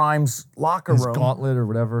Coach Prime's locker room. His gauntlet or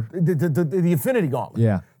whatever. The Infinity Gauntlet.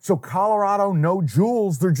 Yeah. So Colorado, no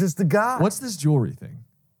jewels. They're just a guy. What's this jewelry thing?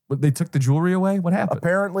 They took the jewelry away? What happened?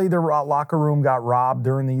 Apparently, their locker room got robbed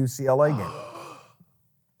during the UCLA game.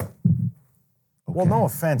 Okay. Well, no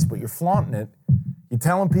offense, but you're flaunting it. You're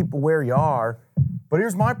telling people where you are. But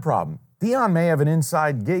here's my problem. Deion may have an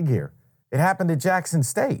inside gig here. It happened at Jackson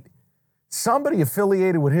State. Somebody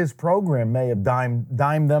affiliated with his program may have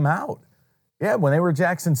dimed them out. Yeah, when they were at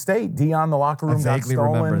Jackson State, Deion, the locker room got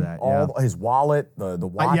stolen. His wallet, the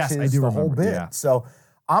watches, yes, I do the whole remember, bit. yeah. So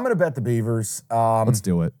I'm going to bet the Beavers. Let's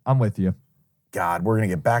do it. I'm with you. God, we're going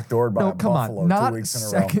to get backdoored by Buffalo 2 weeks in a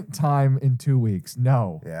row. Not second time in 2 weeks.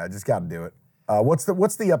 No. Yeah, I just got to do it. What's the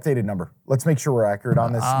updated number? Let's make sure we're accurate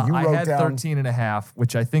on this. You I wrote had down 13.5,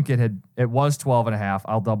 which I think it was 12.5.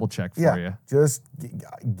 I'll double check for you. Just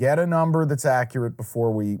get a number that's accurate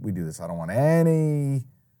before we do this. I don't want any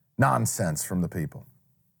nonsense from the people.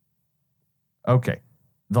 Okay.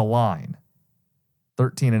 The line,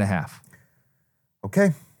 13.5.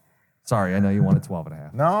 Okay. Sorry, I know you wanted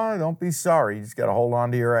 12.5. No, don't be sorry. You just got to hold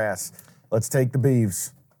on to your ass. Let's take the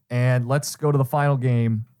Beavs. And let's go to the final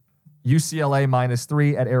game. UCLA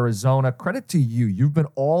 -3 at Arizona. Credit to you. You've been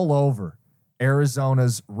all over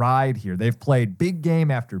Arizona's ride here. They've played big game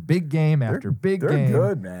after big game after big game. They're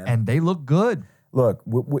good, man. And they look good. Look,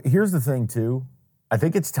 here's the thing, too. I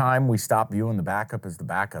think it's time we stop viewing the backup as the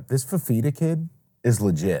backup. This Fafita kid is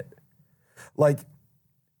legit. Like,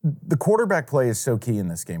 the quarterback play is so key in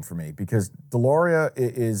this game for me because Deloria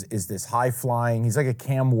is this high-flying, he's like a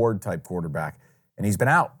Cam Ward-type quarterback, and he's been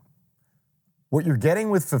out. What you're getting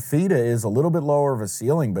with Fafita is a little bit lower of a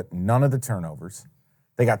ceiling, but none of the turnovers.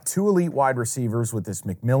 They got 2 elite wide receivers with this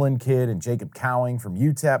McMillan kid and Jacob Cowing from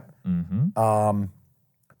UTEP. Mm-hmm.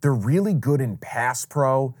 They're really good in pass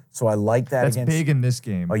pro, so I like that. That's against big in this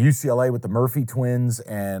game. UCLA with the Murphy twins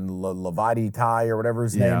and Levadi Tai or whatever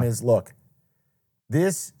his name is. Look,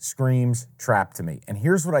 this screams trap to me. And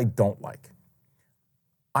here's what I don't like.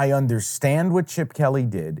 I understand what Chip Kelly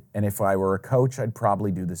did, and if I were a coach, I'd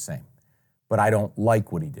probably do the same. But I don't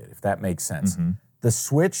like what he did, if that makes sense. Mm-hmm. The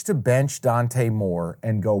switch to bench Dante Moore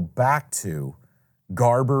and go back to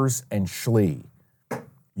Garbers and Schlee.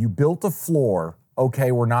 You built a floor,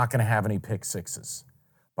 okay, we're not going to have any pick sixes.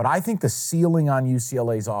 But I think the ceiling on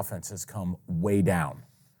UCLA's offense has come way down.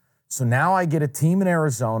 So now I get a team in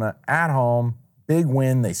Arizona at home, big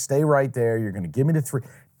win, they stay right there, you're going to give me the 3.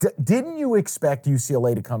 Didn't you expect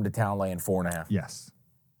UCLA to come to town laying 4.5? Yes.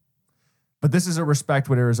 But this is a respect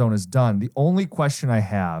what Arizona's done. The only question I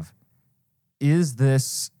have, is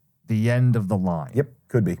this the end of the line? Yep,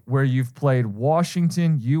 could be. Where you've played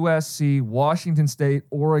Washington, USC, Washington State,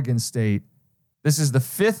 Oregon State. This is the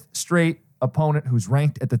 5th straight opponent who's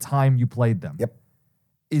ranked at the time you played them. Yep.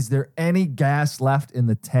 Is there any gas left in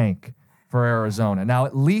the tank for Arizona? Now,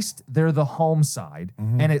 at least they're the home side,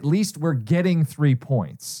 and at least we're getting 3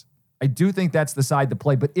 points. I do think that's the side to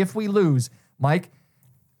play. But if we lose, Mike,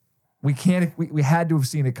 we can't. We had to have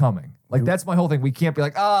seen it coming. Like, that's my whole thing. We can't be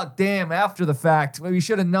like, oh, damn, after the fact. Well, we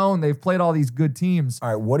should have known they've played all these good teams. All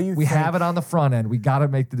right, what do you We think? have it on the front end. We got to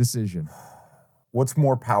make the decision. What's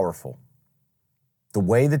more powerful? The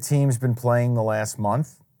way the team's been playing the last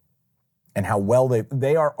month and how well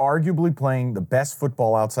they are arguably playing the best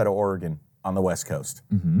football outside of Oregon on the West Coast.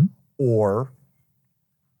 Mm-hmm. Or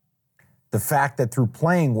the fact that through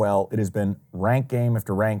playing well, it has been ranked game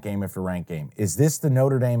after ranked game after ranked game. Is this the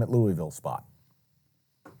Notre Dame at Louisville spot?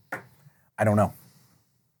 I don't know.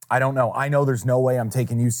 I know there's no way I'm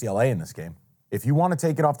taking UCLA in this game. If you want to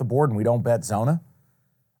take it off the board and we don't bet Zona,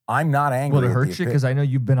 I'm not angry. Will it hurt you? Because I know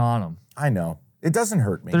you've been on them. I know. It doesn't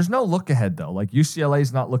hurt me. There's no look ahead, though. Like,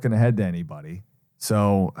 UCLA's not looking ahead to anybody.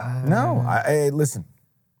 So, No, listen,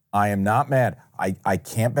 I am not mad. I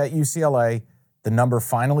can't bet UCLA. The number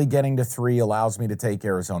finally getting to 3 allows me to take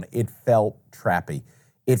Arizona. It felt trappy.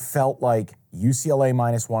 It felt like UCLA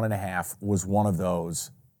 -1.5 was one of those,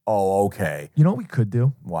 oh, okay. You know what we could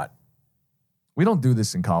do? What? We don't do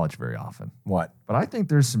this in college very often. What? But I think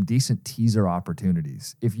there's some decent teaser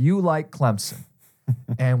opportunities. If you like Clemson,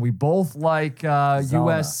 and we both like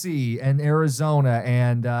USC and Arizona,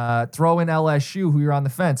 and throw in LSU, who you're on the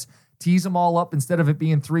fence, tease them all up instead of it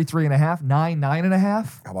being 3, 3.5, 9,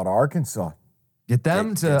 9.5. How about Arkansas? Get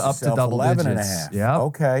them to up to double 11 digits. and a half. Yeah.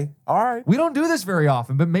 Okay. All right. We don't do this very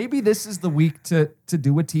often, but maybe this is the week to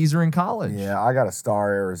do a teaser in college. Yeah, I got to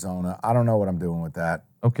star Arizona. I don't know what I'm doing with that.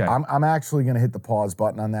 Okay. I'm actually going to hit the pause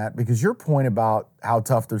button on that because your point about how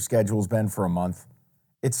tough their schedule's been for a month,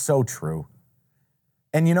 it's so true.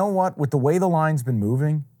 And you know what? With the way the line's been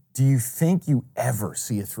moving, do you think you ever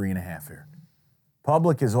see a 3.5 here?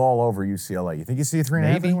 Public is all over UCLA. You think you see a 3.5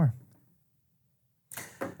 Maybe. anywhere?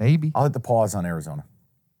 Maybe. I'll hit the pause on Arizona.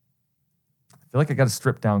 I feel like I got a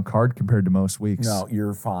stripped down card compared to most weeks. No,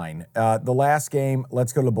 you're fine. The last game,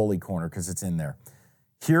 let's go to Bully Corner because it's in there.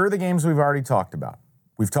 Here are the games we've already talked about.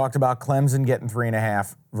 We've talked about Clemson getting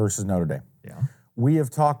 3.5 versus Notre Dame. Yeah. We have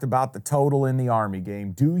talked about the total in the Army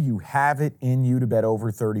game. Do you have it in you to bet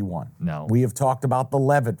over 31? No. We have talked about the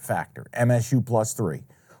Levitt factor, MSU +3.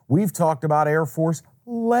 We've talked about Air Force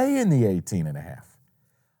laying the 18.5.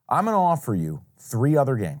 I'm going to offer you 3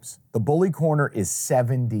 other games. The Bully Corner is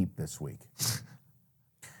 7 deep this week.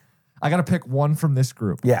 I got to pick one from this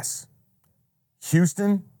group. Yes.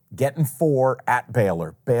 Houston getting 4 at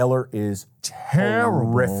Baylor. Baylor is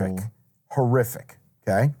Terrible. Horrific.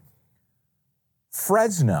 Okay.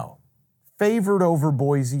 Fresno favored over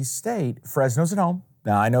Boise State. Fresno's at home.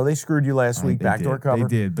 Now, I know they screwed you last week. Backdoor cover.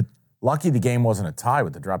 They did, but lucky the game wasn't a tie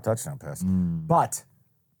with the drop touchdown pass. But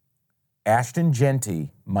Ashton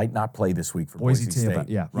Genty might not play this week for Boise State.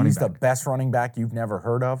 He's the best running back you've never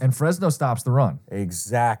heard of. And Fresno stops the run.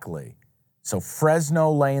 Exactly. So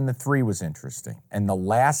Fresno laying the 3 was interesting. And the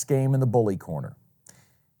last game in the bully corner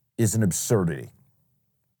is an absurdity.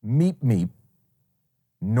 Meep,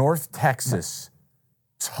 North Texas,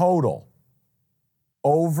 total,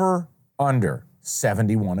 over, under,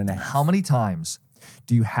 71.5. How many times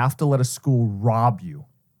do you have to let a school rob you?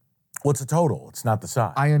 What's a total? It's not the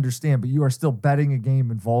side. I understand, but you are still betting a game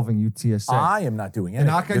involving UTSA. I am not doing They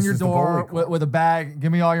anything. knock on your door with a bag,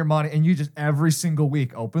 give me all your money, and you just every single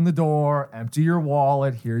week open the door, empty your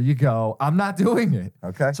wallet, here you go. I'm not doing it.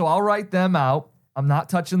 Okay. So I'll write them out. I'm not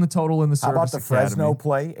touching the total in the service How about the academy. Fresno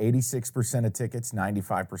play? 86% of tickets,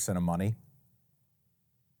 95% of money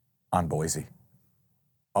on Boise.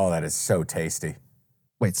 Oh, that is so tasty.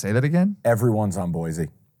 Wait, say that again? Everyone's on Boise.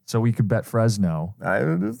 So we could bet Fresno.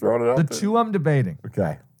 I'm just throwing it out The there. 2 I'm debating.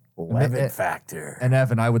 Okay. Levin factor. And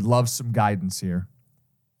Evan, I would love some guidance here.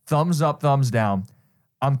 Thumbs up, thumbs down.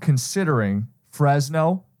 I'm considering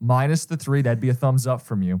Fresno minus the 3. That'd be a thumbs up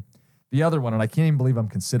from you. The other one, and I can't even believe I'm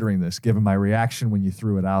considering this, given my reaction when you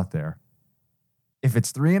threw it out there. If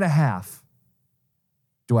it's 3.5,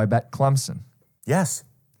 do I bet Clemson? Yes.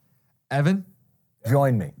 Evan?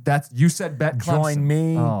 Join me. You said bet Clemson. Join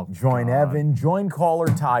me. Oh, join God. Evan. Join caller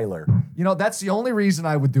Tyler. You know, that's the only reason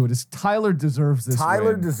I would do it is Tyler deserves this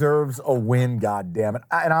Tyler win. deserves a win, goddammit.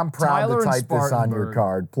 And I'm proud Tyler to and type this on your Spartanburg.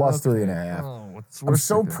 card. Plus Okay. 3.5. Oh, I'm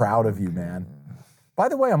so proud of you, man. By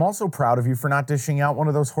the way, I'm also proud of you for not dishing out one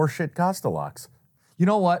of those horseshit Costa locks. You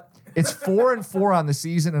know what? It's 4-4 on the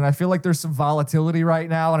season, and I feel like there's some volatility right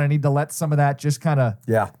now, and I need to let some of that just kind of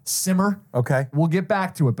simmer. Okay. We'll get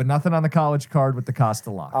back to it, but nothing on the college card with the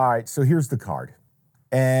Costa lock. All right, so here's the card.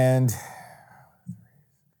 And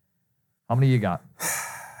how many you got?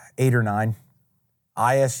 8 or 9.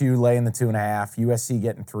 ISU laying the 2.5. USC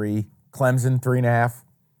getting 3. Clemson 3.5.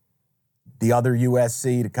 The other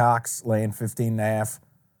USC to Cox laying 15.5.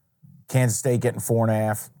 Kansas State getting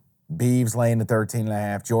 4.5. Beavs laying to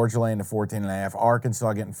 13.5. Georgia laying to 14.5.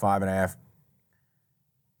 Arkansas getting 5.5.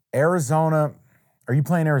 Arizona, are you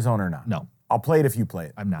playing Arizona or not? No. I'll play it if you play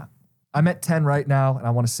it. I'm not. I'm at 10 right now, and I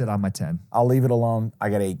want to sit on my 10. I'll leave it alone. I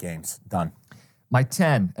got 8 games. Done. My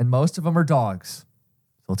 10, and most of them are dogs.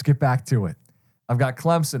 So let's get back to it. I've got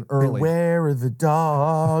Clemson early. Beware of the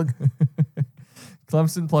dog.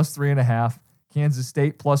 Clemson plus 3.5. Kansas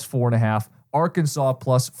State plus 4.5. Arkansas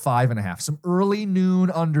plus 5.5. Some early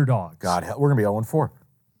noon underdogs. God, we're going to be 0-4.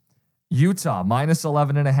 Utah minus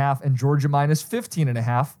 11.5 and Georgia minus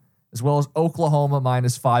 15.5, as well as Oklahoma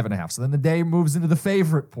minus 5.5. So then the day moves into the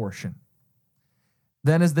favorite portion.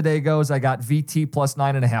 Then as the day goes, I got VT plus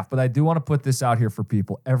 9.5. But I do want to put this out here for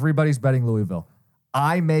people. Everybody's betting Louisville.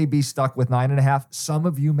 I may be stuck with 9.5. Some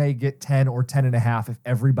of you may get 10 or 10.5 if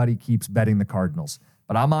everybody keeps betting the Cardinals.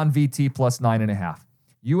 But I'm on VT plus 9.5.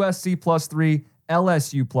 USC plus 3,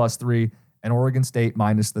 LSU plus 3, and Oregon State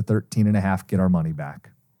minus the 13.5. Get our money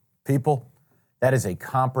back. People, that is a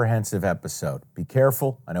comprehensive episode. Be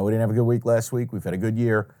careful. I know we didn't have a good week last week. We've had a good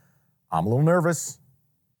year. I'm a little nervous.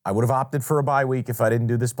 I would have opted for a bye week if I didn't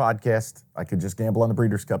do this podcast. I could just gamble on the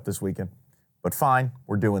Breeders' Cup this weekend. But fine,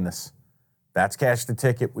 we're doing this. That's Cash the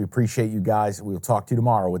Ticket. We appreciate you guys. We'll talk to you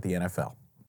tomorrow with the NFL.